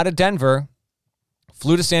out of Denver,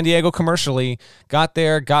 flew to San Diego commercially, got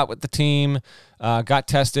there, got with the team, got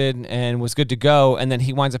tested, and was good to go. And then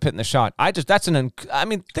he winds up hitting the shot.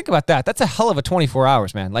 Think about that. That's a hell of a 24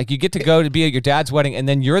 hours, man. Like, you get to go to be at your dad's wedding, and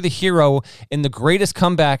then you're the hero in the greatest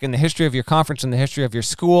comeback in the history of your conference, in the history of your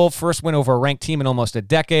school. First win over a ranked team in almost a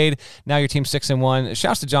decade. Now your team's 6-1.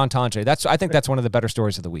 Shouts to John Tonje. I think that's one of the better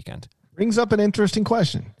stories of the weekend. Brings up an interesting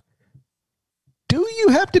question. Do you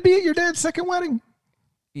have to be at your dad's second wedding?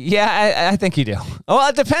 Yeah, I think you do. Well,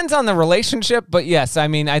 it depends on the relationship, but yes, I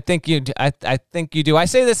mean, I think you do. I think you do. I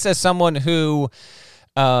say this as someone who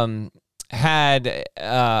had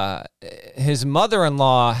his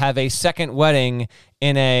mother-in-law have a second wedding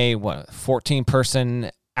in a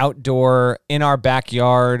 14-person outdoor in our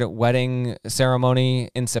backyard wedding ceremony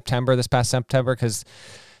in this past September, because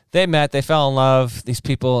they met, they fell in love. These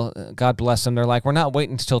people, God bless them, they're like, we're not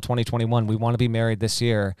waiting until 2021. We want to be married this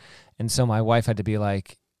year. And so my wife had to be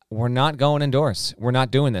like, we're not going indoors. We're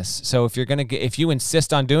not doing this. So if you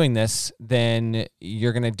insist on doing this, then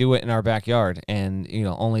you're gonna do it in our backyard, and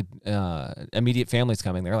only immediate families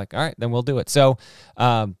coming. They're like, all right, then we'll do it. So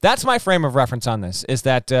that's my frame of reference on this. Is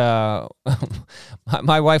that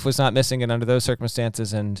my wife was not missing it under those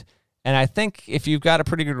circumstances, and I think if you've got a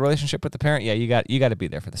pretty good relationship with the parent, yeah, you got to be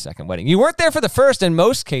there for the second wedding. You weren't there for the first in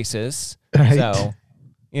most cases, right. So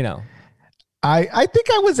I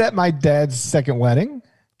think I was at my dad's second wedding.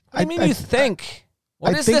 I think.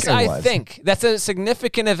 What is this? I think that's a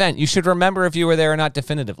significant event. You should remember if you were there or not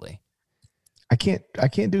definitively. I can't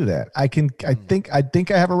do that. I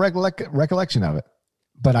think I have a recollection of it,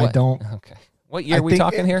 but what? I don't. Okay. What year are we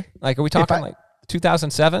talking here? Like, are we talking like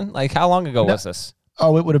 2007? Like, how long ago was this?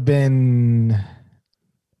 Oh, it would have been.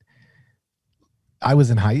 It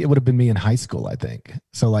would have been me in high school, I think.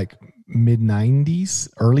 So like mid 90s,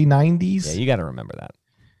 early 90s. Yeah, you got to remember that.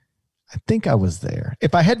 I think I was there.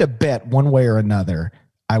 If I had to bet one way or another,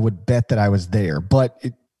 I would bet that I was there. But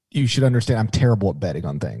you should understand, I'm terrible at betting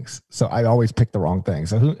on things. So I always pick the wrong thing.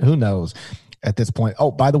 So who knows at this point?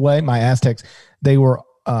 Oh, by the way, my Aztecs, they were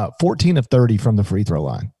 14 of 30 from the free throw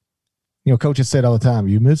line. Coaches said all the time,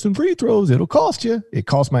 you missing free throws, it'll cost you. It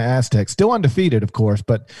cost my Aztecs. Still undefeated, of course,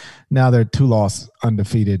 but now they're a 2-loss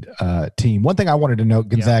undefeated team. One thing I wanted to note,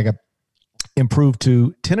 Gonzaga improved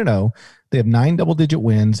to 10-0. They have 9 double-digit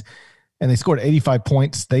wins, and they scored 85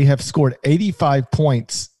 points. They have scored 85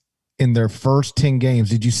 points in their first 10 games.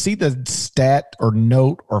 Did you see the stat or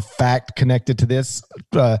note or fact connected to this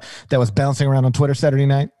that was bouncing around on Twitter Saturday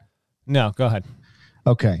night? No, go ahead.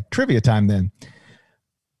 Okay, trivia time then.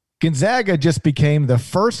 Gonzaga just became the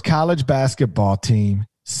first college basketball team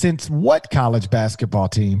since what college basketball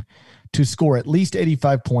team to score at least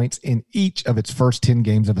 85 points in each of its first 10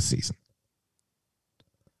 games of a season?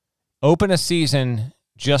 Open a season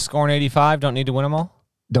just scoring 85, don't need to win them all?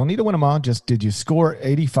 Don't need to win them all. Just did you score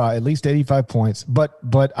 85, at least 85 points? But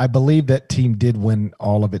I believe that team did win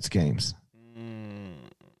all of its games.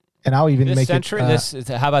 And I'll even this make century, it.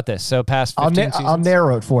 How about this? So past 15 seasons? I'll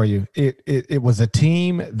narrow it for you. It was a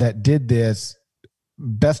team that did this,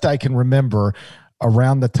 best I can remember,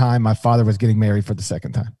 around the time my father was getting married for the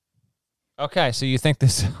second time. Okay, so you think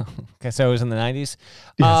this – okay, so it was in the 90s?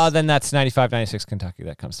 Yes. Then that's 95, 96 Kentucky.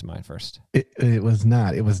 That comes to mind first. It was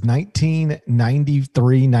not. It was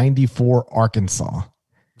 1993, 94 Arkansas.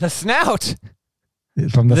 The Snout.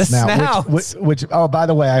 From the Snout. Which, oh, by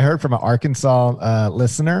the way, I heard from an Arkansas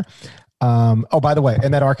listener. By the way,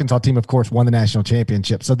 and that Arkansas team, of course, won the national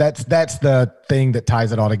championship. So that's the thing that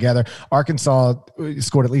ties it all together. Arkansas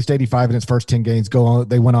scored at least 85 in its first 10 games.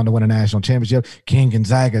 They went on to win a national championship. Can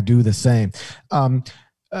Gonzaga do the same?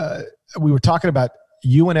 We were talking about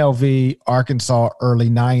UNLV, Arkansas, early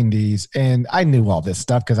 90s, and I knew all this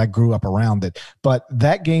stuff because I grew up around it. But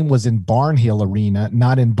that game was in Barnhill Arena,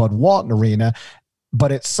 not in Bud Walton Arena.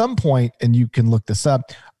 But at some point, and you can look this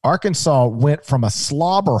up, Arkansas went from a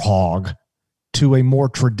slobber hog to a more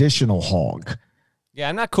traditional hog. Yeah,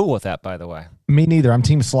 I'm not cool with that, by the way. Me neither. I'm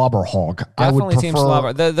team slobber hog. Definitely I would prefer team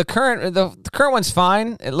slobber. The current one's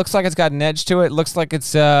fine. It looks like it's got an edge to it. It looks like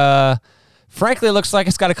it's frankly, it looks like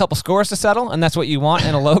it's got a couple scores to settle, and that's what you want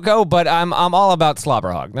in a logo. But I'm all about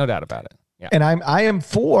slobber hog, no doubt about it. Yeah, and I am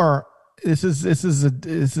for this is a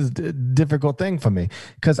difficult thing for me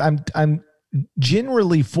because I'm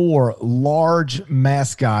generally for large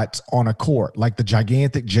mascots on a court, like the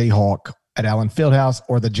gigantic Jayhawk at Allen Fieldhouse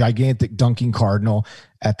or the gigantic dunking cardinal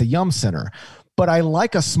at the Yum Center. But I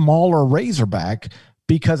like a smaller Razorback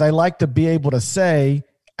because I like to be able to say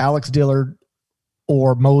Alex Dillard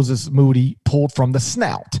or Moses Moody pulled from the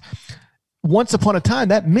snout. Once upon a time,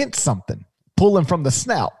 that meant something, pulling from the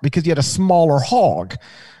snout, because you had a smaller hog.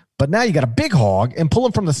 But now you got a big hog, and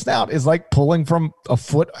pulling from the snout is like pulling from a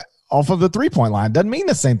foot off of the three-point line. Doesn't mean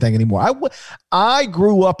the same thing anymore. I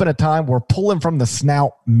grew up in a time where pulling from the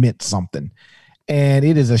snout meant something. And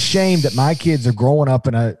it is a shame that my kids are growing up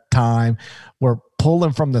in a time where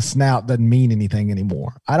pulling from the snout doesn't mean anything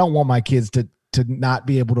anymore. I don't want my kids to not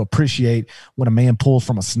be able to appreciate when a man pulls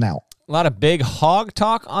from a snout. A lot of big hog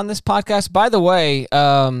talk on this podcast. By the way,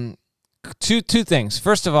 two things.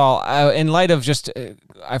 First of all, in light of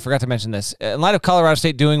I forgot to mention this. In light of Colorado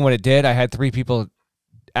State doing what it did, I had 3 people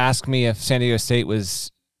ask me if San Diego State was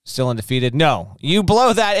still undefeated. No, you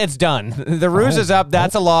blow that, it's done. The ruse is up.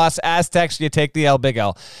 That's a loss. Aztecs, you take the L, big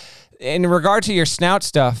L. In regard to your snout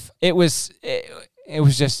stuff, it was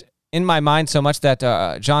just in my mind so much that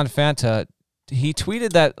John Fanta, he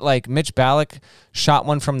tweeted that like Mitch Ballack shot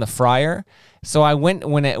one from the fryer. So I went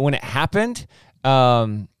when it happened.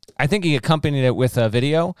 I think he accompanied it with a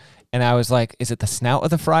video. And I was like, is it the snout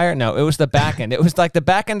of the fryer? No, it was the back end. It was like the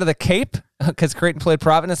back end of the cape because Creighton played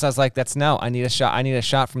Providence. I was like, I need a shot. I need a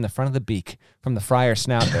shot from the front of the beak, from the fryer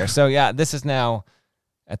snout there. So, yeah, this is now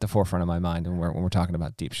at the forefront of my mind when we're talking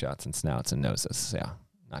about deep shots and snouts and noses. Yeah,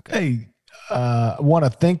 not good. Hey, I want to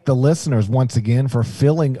thank the listeners once again for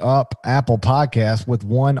filling up Apple Podcasts with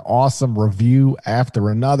one awesome review after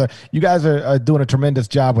another. You guys are doing a tremendous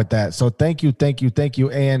job with that. So thank you.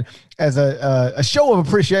 And as a show of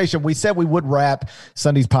appreciation, we said we would wrap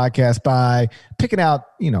Sunday's podcast by picking out,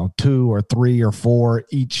 2 or 3 or 4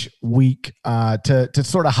 each week to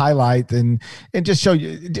sort of highlight and just show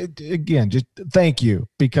you again, just thank you,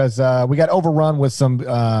 because we got overrun with some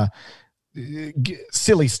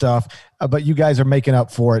silly stuff, but you guys are making up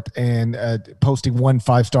for it and posting one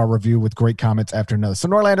 5-star review with great comments after another. So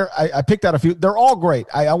Norlander, I picked out a few. They're all great.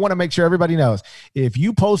 I want to make sure everybody knows, if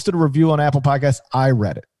you posted a review on Apple Podcasts, I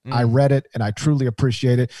read it. I read it and I truly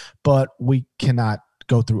appreciate it, but we cannot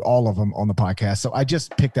go through all of them on the podcast. So I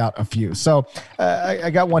just picked out a few. So I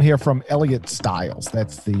got one here from Elliot Stiles.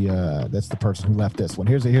 That's the person who left this one.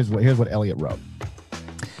 Here's what Elliot wrote.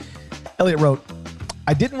 Elliot wrote,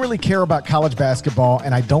 I didn't really care about college basketball,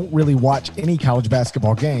 and I don't really watch any college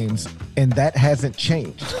basketball games, and that hasn't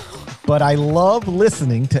changed. But I love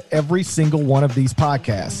listening to every single one of these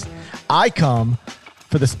podcasts. I come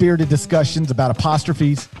for the spirited discussions about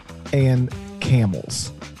apostrophes and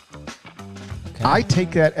camels. Okay. I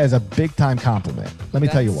take that as a big-time compliment. Let me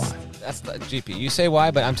tell you why. That's the GP. You say why,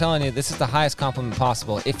 but I'm telling you, this is the highest compliment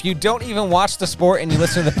possible. If you don't even watch the sport and you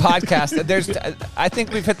listen to the podcast, I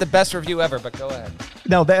think we've hit the best review ever, but go ahead.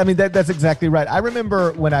 No, that's exactly right. I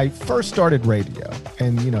remember when I first started radio,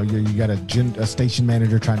 and you got a station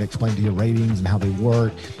manager trying to explain to you ratings and how they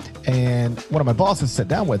work. And one of my bosses sat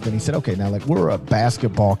down with me and he said, okay, now like we're a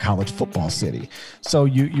basketball college football city. So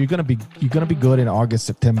you're gonna be good in August,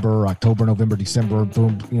 September, October, November, December,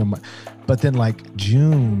 boom, but then like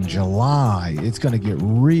June, July, it's gonna get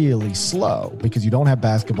really slow because you don't have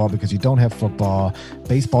basketball, because you don't have football.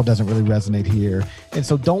 Baseball doesn't really resonate here. And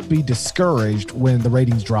so don't be discouraged when the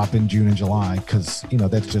ratings drop in June and July, because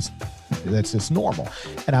that's just normal.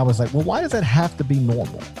 And I was like, well, why does that have to be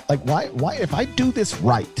normal? Like, why if I do this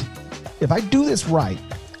right,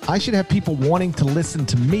 I should have people wanting to listen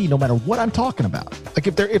to me no matter what I'm talking about. Like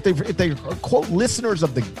if they quote listeners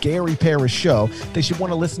of the Gary Parrish Show, they should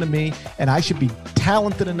want to listen to me, and I should be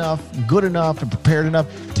talented enough, good enough, and prepared enough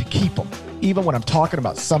to keep them. Even when I'm talking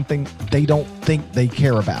about something they don't think they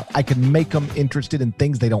care about, I can make them interested in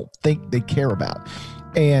things they don't think they care about.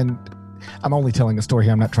 And I'm only telling a story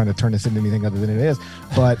here. I'm not trying to turn this into anything other than it is.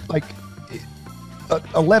 But like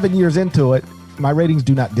 11 years into it, my ratings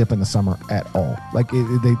do not dip in the summer at all. Like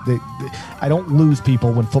I don't lose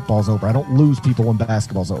people when football's over. I don't lose people when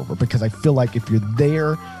basketball's over, because I feel like if you're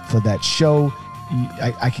there for that show,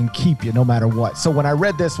 I can keep you no matter what. So when I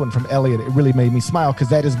read this one from Elliot, it really made me smile, because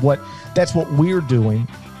that's what we're doing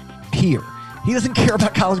here. He doesn't care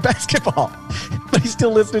about college basketball, but he's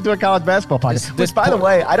still listening to a college basketball podcast. Which, by the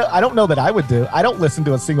way, I don't know that I would do. I don't listen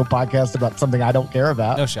to a single podcast about something I don't care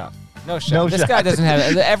about. No shot. This guy doesn't have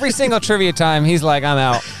it. Every single trivia time, he's like, I'm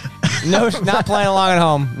out. No, not playing along at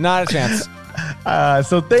home. Not a chance.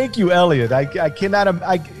 So thank you, Elliot. I cannot.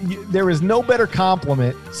 There is no better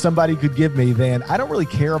compliment somebody could give me than, I don't really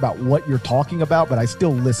care about what you're talking about, but I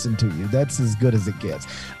still listen to you. That's as good as it gets.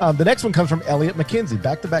 The next one comes from Elliot McKenzie.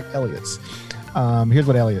 Back-to-back Elliots. Here's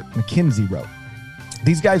what Elliot McKenzie wrote.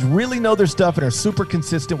 These guys really know their stuff and are super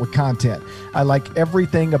consistent with content. I like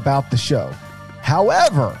everything about the show.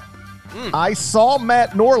 However, I saw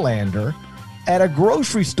Matt Norlander at a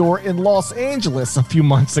grocery store in Los Angeles a few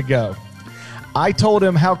months ago. I told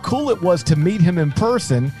him how cool it was to meet him in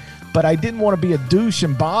person, but I didn't want to be a douche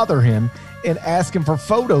and bother him and ask him for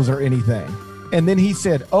photos or anything. And then he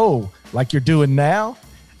said, "Oh, like you're doing now?"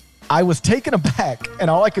 I was taken aback, and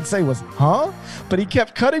all I could say was, huh? But he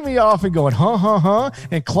kept cutting me off and going, huh,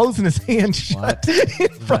 and closing his hand shut in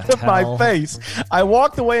front of my face. I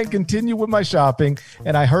walked away and continued with my shopping,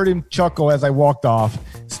 and I heard him chuckle as I walked off.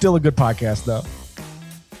 Still a good podcast, though.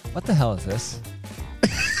 What the hell is this?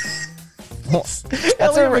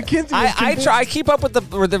 I keep up with the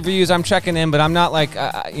reviews. I'm checking in, but I'm not like,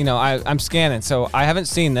 I'm scanning, so I haven't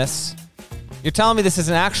seen this. You're telling me this is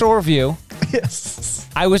an actual review? Yes.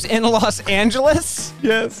 I was in Los Angeles?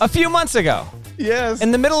 Yes. A few months ago? Yes.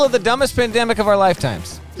 In the middle of the dumbest pandemic of our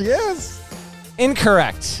lifetimes? Yes.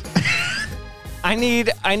 Incorrect. I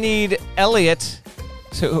need Elliot.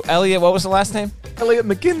 So Elliot, what was the last name? Elliot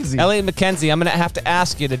McKenzie. Elliot McKenzie. I'm going to have to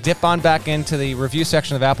ask you to dip on back into the review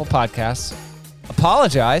section of Apple Podcasts.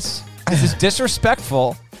 Apologize. This is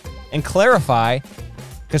disrespectful. And clarify,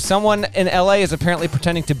 because someone in LA is apparently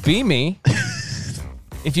pretending to be me.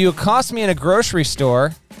 If you accost me in a grocery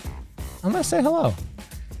store, I'm going to say hello.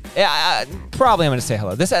 Yeah, probably I'm going to say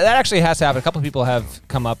hello. That actually has happened. A couple of people have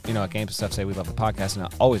come up, at games and stuff, say we love the podcast, and I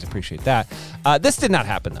always appreciate that. This did not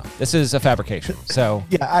happen, though. This is a fabrication. So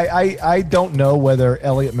yeah, I don't know whether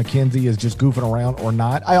Elliot McKenzie is just goofing around or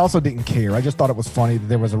not. I also didn't care. I just thought it was funny that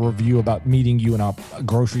there was a review about meeting you in a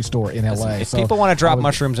grocery store in LA. If people want to drop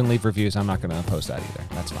mushrooms and leave reviews, I'm not going to post that either.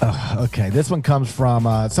 That's fine. Okay, this one comes from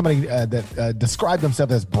somebody that described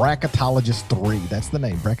themselves as Bracketologist 3. That's the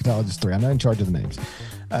name, Bracketologist 3. I'm not in charge of the names.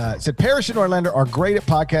 Said Parrish and Norlander are great at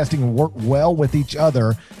podcasting and work well with each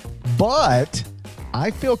other, but I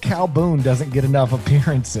feel Cal Boone doesn't get enough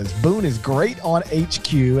appearances. Boone is great on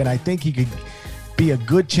HQ, and I think he could be a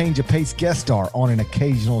good change of pace guest star on an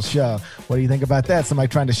occasional show. What do you think about that? Somebody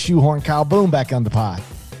trying to shoehorn Kyle Boone back on the pod.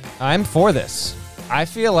 I'm for this. I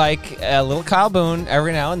feel like a little Kyle Boone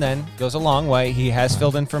every now and then goes a long way. He has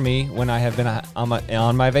filled in for me when I have been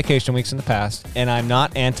on my vacation weeks in the past, and I'm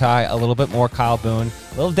not anti a little bit more Kyle Boone.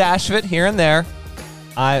 A little dash of it here and there.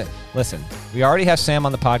 Listen, We already have Sam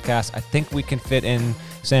on the podcast. I think we can fit in.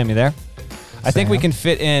 Sam, you there? I think we can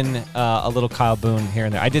fit in a little Kyle Boone here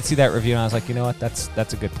and there. I did see that review, and I was like, you know what? That's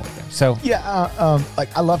a good point there. So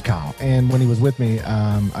like I love Kyle, and when he was with me,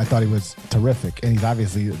 I thought he was terrific, and he's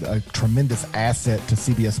obviously a tremendous asset to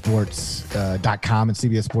CBSSports.com and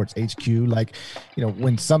CBS Sports HQ. Like, you know,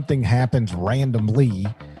 when something happens randomly,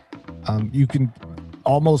 you can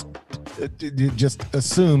almost just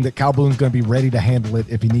assume that Kyle Boone's going to be ready to handle it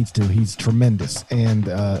if he needs to. He's tremendous, and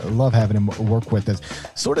love having him work with us.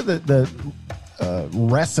 Sort of the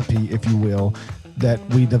recipe, if you will, that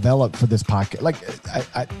we developed for this podcast. Like,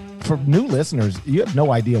 for new listeners, you have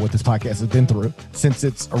no idea what this podcast has been through since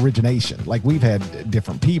its origination. Like, we've had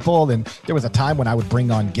different people, and there was a time when I would bring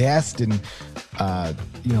on guests, and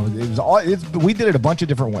we did it a bunch of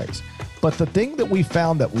different ways. But the thing that we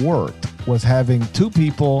found that worked was having two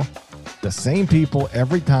people, the same people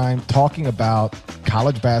every time, talking about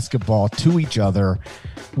college basketball to each other,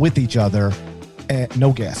 with each other, and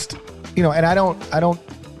no guest. You know, and I don't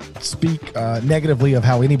speak negatively of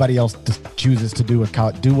how anybody else chooses to do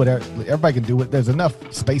whatever. Everybody can do it. There's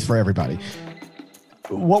enough space for everybody.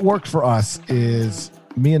 What worked for us is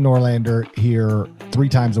me and Norlander here 3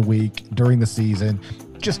 times a week during the season,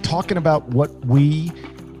 just talking about what we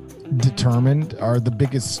determined are the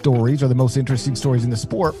biggest stories or the most interesting stories in the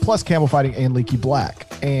sport, plus camel fighting and Leaky Black.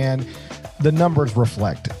 And the numbers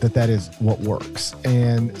reflect that is what works.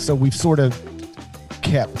 And so we've sort of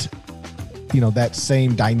kept, you know, that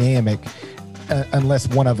same dynamic, unless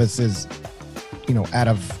one of us is, you know, out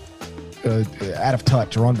of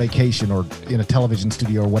touch or on vacation or in a television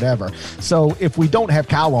studio or whatever. So if we don't have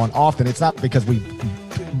Kyle on often, it's not because we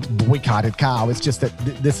boycotted Kyle. It's just that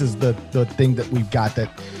this is the thing that we've got that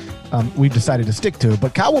we've decided to stick to.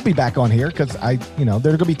 But Kyle will be back on here because there are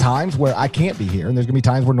going to be times where I can't be here, and there's going to be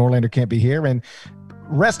times where Norlander can't be here. And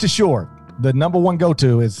rest assured, the number one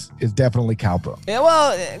go-to is definitely Kyle Boone. Yeah,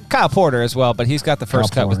 well, Kyle Porter as well, but he's got the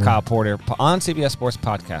first cut with Kyle Porter on CBS Sports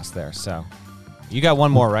Podcast there. So you got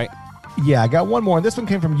one more, right? Yeah, I got one more. This one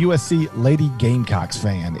came from USC Lady Gamecocks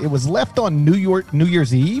fan. It was left on New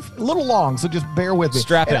Year's Eve. A little long, so just bear with me.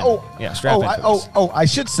 Strap in. I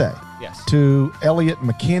should say. Yes. To Elliot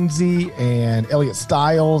McKenzie and Elliot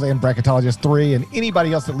Stiles and Bracketologist 3 and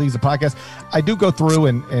anybody else that leaves the podcast, I do go through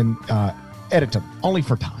and edit them only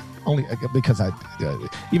for time. Only because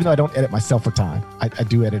even though I don't edit myself for time, I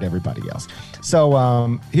do edit everybody else.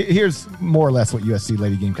 So here's more or less what USC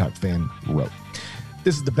Lady Gamecock fan wrote.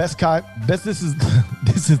 This is the best. This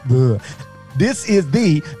is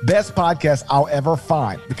the best podcast I'll ever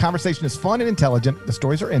find. The conversation is fun and intelligent. The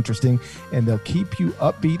stories are interesting, and they'll keep you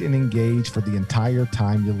upbeat and engaged for the entire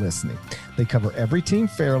time you're listening. They cover every team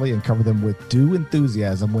fairly and cover them with due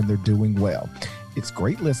enthusiasm when they're doing well. It's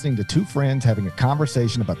great listening to two friends having a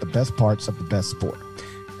conversation about the best parts of the best sport.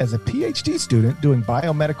 As a PhD student doing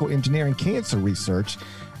biomedical engineering cancer research,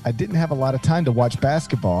 I didn't have a lot of time to watch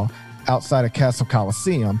basketball outside of Castle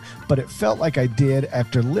Coliseum, but it felt like I did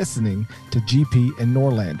after listening to GP and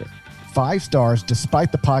Norlander. 5 stars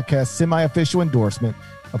despite the podcast's semi-official endorsement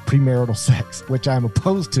of premarital sex, which I'm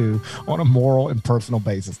opposed to on a moral and personal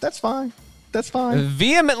basis. That's fine.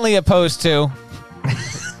 Vehemently opposed to.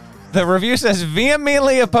 The review says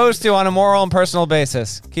vehemently opposed to on a moral and personal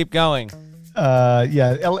basis. Keep going.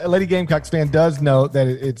 Lady Gamecocks fan does know that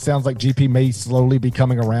it sounds like GP may slowly be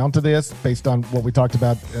coming around to this based on what we talked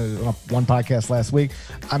about on one podcast last week.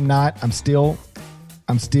 I'm not. I'm still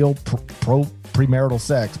pro premarital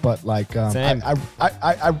sex, but like I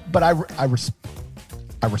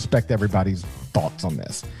respect everybody's thoughts on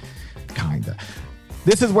this. Kinda.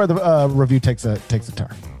 This is where the review takes a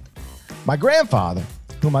turn. My grandfather,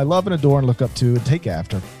 whom I love and adore and look up to and take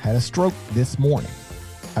after, had a stroke this morning.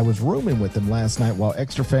 I was rooming with him last night while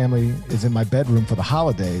extra family is in my bedroom for the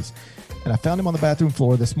holidays, and I found him on the bathroom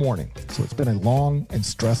floor this morning. So it's been a long and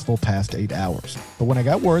stressful past 8 hours. But when I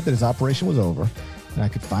got word that his operation was over and I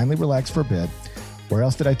could finally relax for a bit, where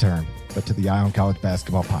else did I turn but to the Eye on College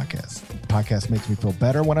Basketball podcast? The podcast makes me feel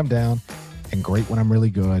better when I'm down and great when I'm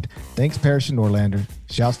really good. Thanks, Parrish and Norlander.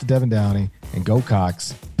 Shouts to Devin Downey and Go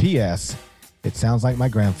Cox. P.S. It sounds like my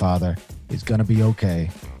grandfather is going to be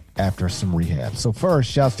okay after some rehab. So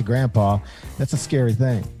first, shouts to Grandpa. That's a scary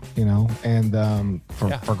thing, you know, and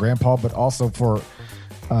for Grandpa, but also for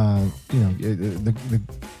the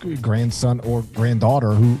grandson or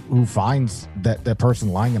granddaughter who finds that person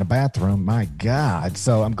lying in a bathroom. My God!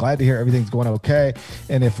 So I'm glad to hear everything's going okay.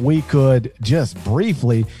 And if we could just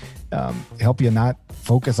briefly help you not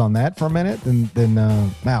focus on that for a minute, then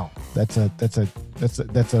wow, that's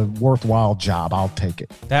a worthwhile job. I'll take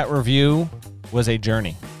it. That review was a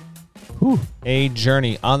journey. A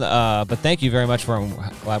journey on the. But thank you very much for. I'm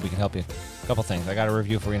glad we can help you. A couple things. I got a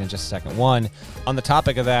review for you in just a second. One, on the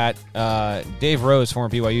topic of that, Dave Rose, former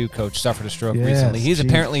BYU coach, suffered a stroke recently. He's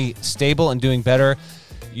apparently stable and doing better.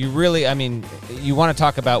 You really, you want to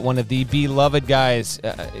talk about one of the beloved guys.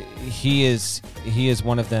 He is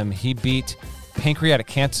one of them. He beat pancreatic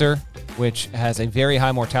cancer, which has a very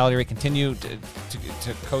high mortality rate. Continue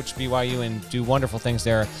to coach BYU and do wonderful things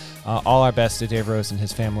there. All our best to Dave Rose and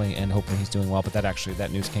his family, and hopefully he's doing well. But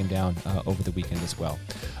that news came down over the weekend as well.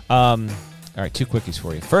 All right, two quickies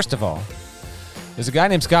for you. First of all, there's a guy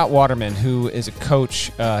named Scott Waterman who is a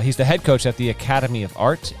coach. He's the head coach at the Academy of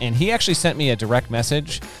Art, and he actually sent me a direct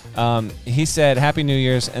message. He said, "Happy New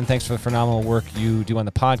Year's, and thanks for the phenomenal work you do on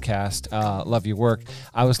the podcast. Love your work.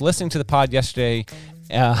 I was listening to the pod yesterday,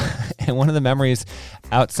 and one of the memories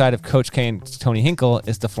outside of Coach K and Tony Hinkle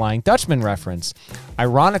is the Flying Dutchman reference.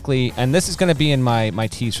 Ironically, and this is going to be in my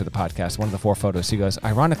tease for the podcast, one of the 4 photos, he goes,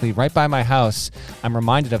 ironically, right by my house, I'm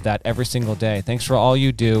reminded of that every single day. Thanks for all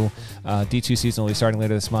you do. D2 season will be starting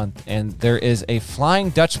later this month, and there is a Flying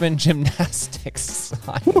Dutchman gymnastics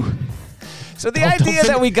sign." So the idea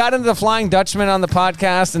that we got into the Flying Dutchman on the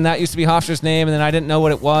podcast, and that used to be Hofstra's name, and then I didn't know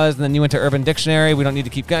what it was, and then you went to Urban Dictionary. We don't need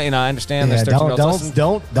to keep going. I understand. Yeah,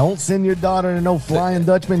 don't send your daughter to no Flying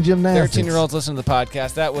Dutchman gymnastics. 13-year-olds listen to the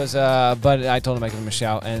podcast. That was, but I told him I'd give him a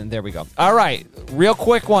shout, and there we go. All right, real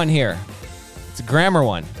quick one here. It's a grammar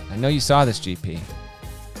one. I know you saw this, GP.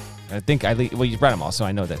 You read them all, so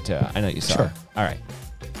I know that. I know you saw. Sure. It. All right.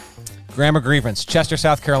 Grammar grievance, Chester,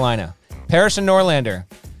 South Carolina. Parrish and Norlander.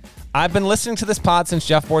 I've been listening to this pod since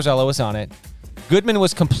Jeff Borzello was on it. Goodman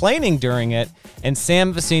was complaining during it, and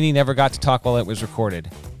Sam Vecini never got to talk while it was recorded.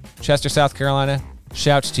 Chester, South Carolina,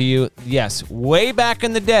 shouts to you. Yes, way back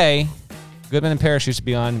in the day, Goodman and Parrish used to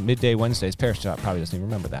be on midday Wednesdays. Parrish probably doesn't even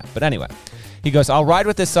remember that. But anyway, he goes, I'll ride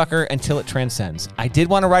with this sucker until it transcends. I did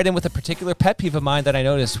want to write in with a particular pet peeve of mine that I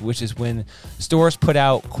noticed, which is when stores put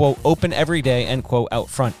out, quote, open every day, end quote, out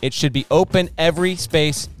front. It should be open every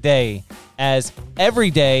space day, as every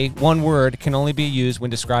day, one word, can only be used when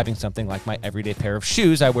describing something like my everyday pair of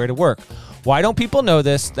shoes I wear to work. Why don't people know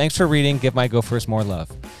this? Thanks for reading. Give my Gophers more love.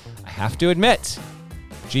 I have to admit,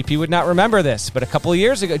 GP would not remember this, but a couple of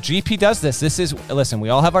years ago, GP does this. Listen, we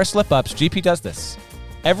all have our slip-ups. GP does this.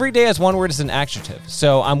 Every day as one word is an adjective.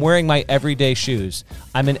 So I'm wearing my everyday shoes.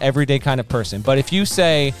 I'm an everyday kind of person. But if you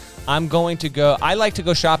say, I like to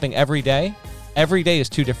go shopping every day is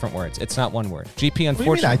 2 different words. It's not one word. GP, unfortunately.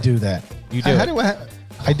 What do you mean I do that? You do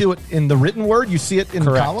I do it in the written word? You see it in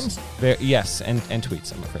the columns? Yes, and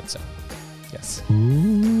tweets, I'm afraid so. Yes.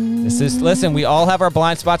 Listen, we all have our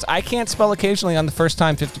blind spots. I can't spell occasionally on the first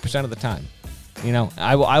time 50% of the time.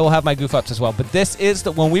 I will have my goof ups as well. But this is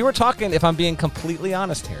when we were talking, if I'm being completely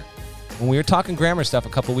honest here, when we were talking grammar stuff a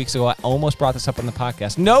couple weeks ago, I almost brought this up on the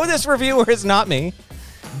podcast. No, this reviewer is not me,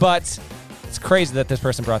 but it's crazy that this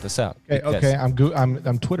person brought this up. Okay.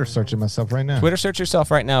 I'm Twitter searching myself right now. Twitter search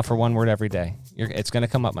yourself right now for one word every day. It's going to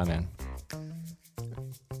come up, my man.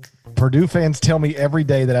 Purdue fans tell me every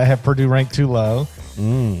day that I have Purdue ranked too low.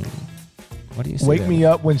 What do you say? Wake me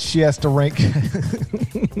up when she has to rank.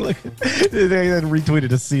 Look, they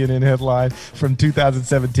retweeted a CNN headline from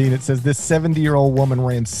 2017. It says this 70-year-old woman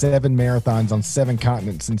ran 7 marathons on 7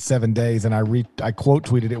 continents in 7 days, and I quote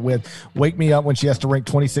tweeted it with, "Wake me up when she has to rank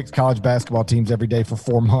 26 college basketball teams every day for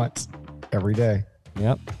 4 months." Every day.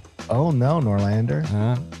 Yep. Oh no,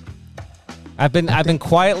 Norlander. I've been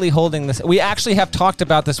quietly holding this. We actually have talked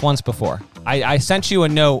about this once before. I sent you a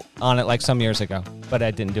note on it like some years ago, but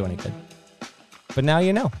I didn't do any good. But now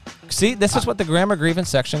you know. See, this is what the grammar grievance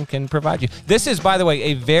section can provide you. This is, by the way,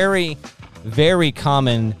 a very, very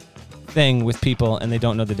common thing with people, and they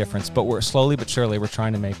don't know the difference. But we're slowly but surely we're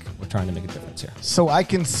trying to make a difference here. So I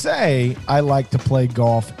can say I like to play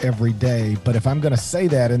golf every day, but if I'm going to say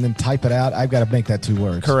that and then type it out, I've got to make that 2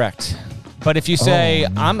 words. Correct. But if you say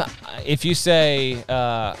I've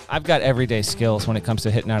got everyday skills when it comes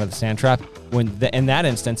to hitting out of the sand trap, in that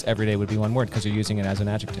instance, every day would be 1 word because you're using it as an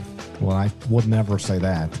adjective. Well, I would never say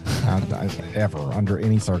that ever under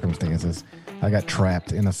any circumstances. I got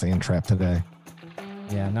trapped in a sand trap today.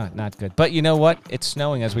 Yeah, not good. But you know what? It's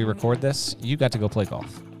snowing as we record this. You got to go play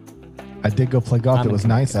golf. I did go play golf. It was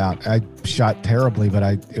nice out. I shot terribly, but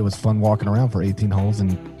it was fun walking around for 18 holes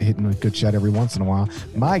and hitting a good shot every once in a while.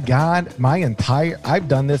 My God, I've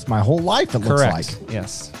done this my whole life, it looks like.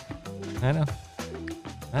 Yes. I know.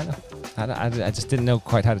 I just didn't know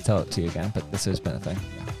quite how to tell it to you again, but this has been a thing.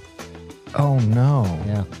 Yeah. Oh, no.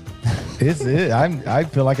 Yeah. Is it? I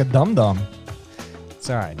feel like a dum-dum. It's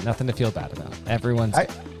all right. Nothing to feel bad about.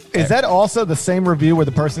 Is that also the same review where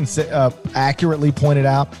the person accurately pointed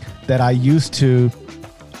out that I used to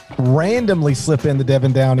randomly slip in the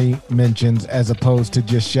Devin Downey mentions as opposed to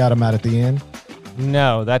just shout him out at the end?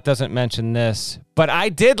 No, that doesn't mention this. But I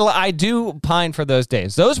do pine for those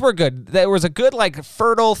days. Those were good. There was a good, like,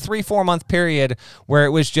 fertile 3-4 month period where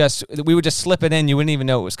it was just, we would just slip it in. You wouldn't even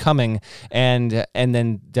know it was coming. And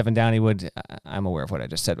then Devin Downey would, I'm aware of what I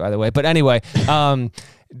just said, by the way. But anyway,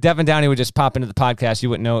 Devin Downey would just pop into the podcast. You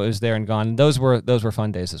wouldn't know it was there and gone. Those were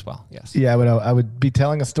fun days as well. Yes. Yeah, I would be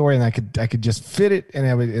telling a story and I could just fit it, and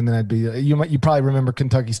then I'd be, you probably remember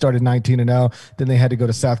Kentucky started 19-0. Then they had to go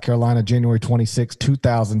to South Carolina January 26,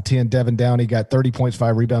 2010. Devin Downey got 30 points,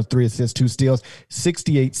 5 rebounds, 3 assists, 2 steals,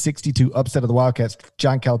 68-62 upset of the Wildcats.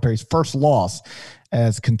 John Calipari's first loss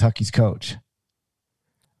as Kentucky's coach.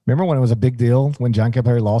 Remember when it was a big deal when John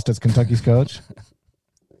Calipari lost as Kentucky's coach?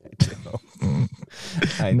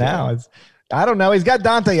 Now I don't know. He's got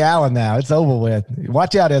Dante Allen now. It's over with.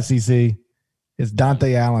 Watch out, SEC. It's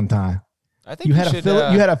Dante Allen time. I think you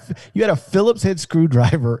had a Phillips head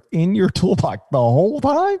screwdriver in your toolbox the whole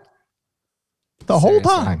time. The whole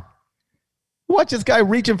time. Watch this guy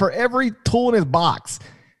reaching for every tool in his box.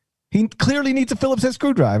 He clearly needs a Phillips head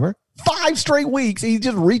screwdriver. 5 straight weeks, he's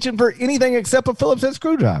just reaching for anything except a Phillips head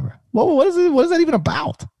screwdriver. What is that even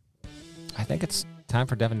about? I think it's time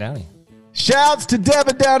for Devin Downey. Shouts to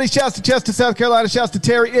Devin Downey. Shouts to Chester, South Carolina. Shouts to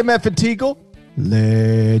Terry, MF, and Teagle.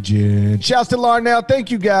 Legend. Shouts to Larnell. Thank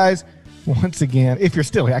you, guys. Once again, if you're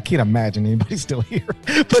still here, I can't imagine anybody's still here.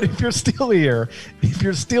 But if you're still here,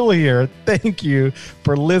 thank you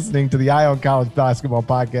for listening to the Eye on College Basketball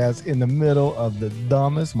Podcast in the middle of the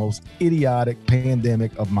dumbest, most idiotic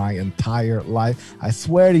pandemic of my entire life. I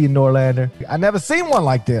swear to you, Norlander, I never seen one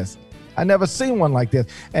like this. And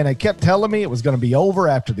they kept telling me it was going to be over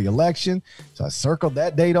after the election. So I circled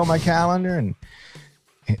that date on my calendar, and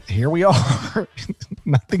here we are.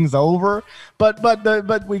 Nothing's over.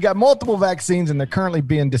 But we got multiple vaccines, and they're currently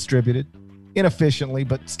being distributed inefficiently,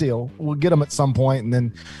 but still, we'll get them at some point, and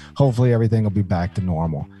then hopefully everything will be back to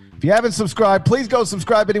normal. If you haven't subscribed, please go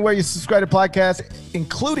subscribe anywhere you subscribe to podcasts,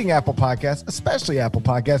 including Apple Podcasts, especially Apple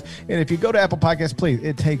Podcasts. And if you go to Apple Podcasts, please,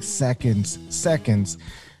 it takes seconds.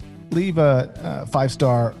 Leave a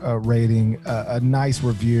 5-star rating, a nice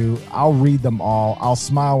review. I'll read them all. I'll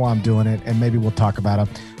smile while I'm doing it, and maybe we'll talk about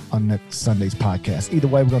it on next Sunday's podcast. Either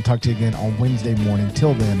way, we're going to talk to you again on Wednesday morning.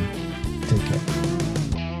 Till then, take care.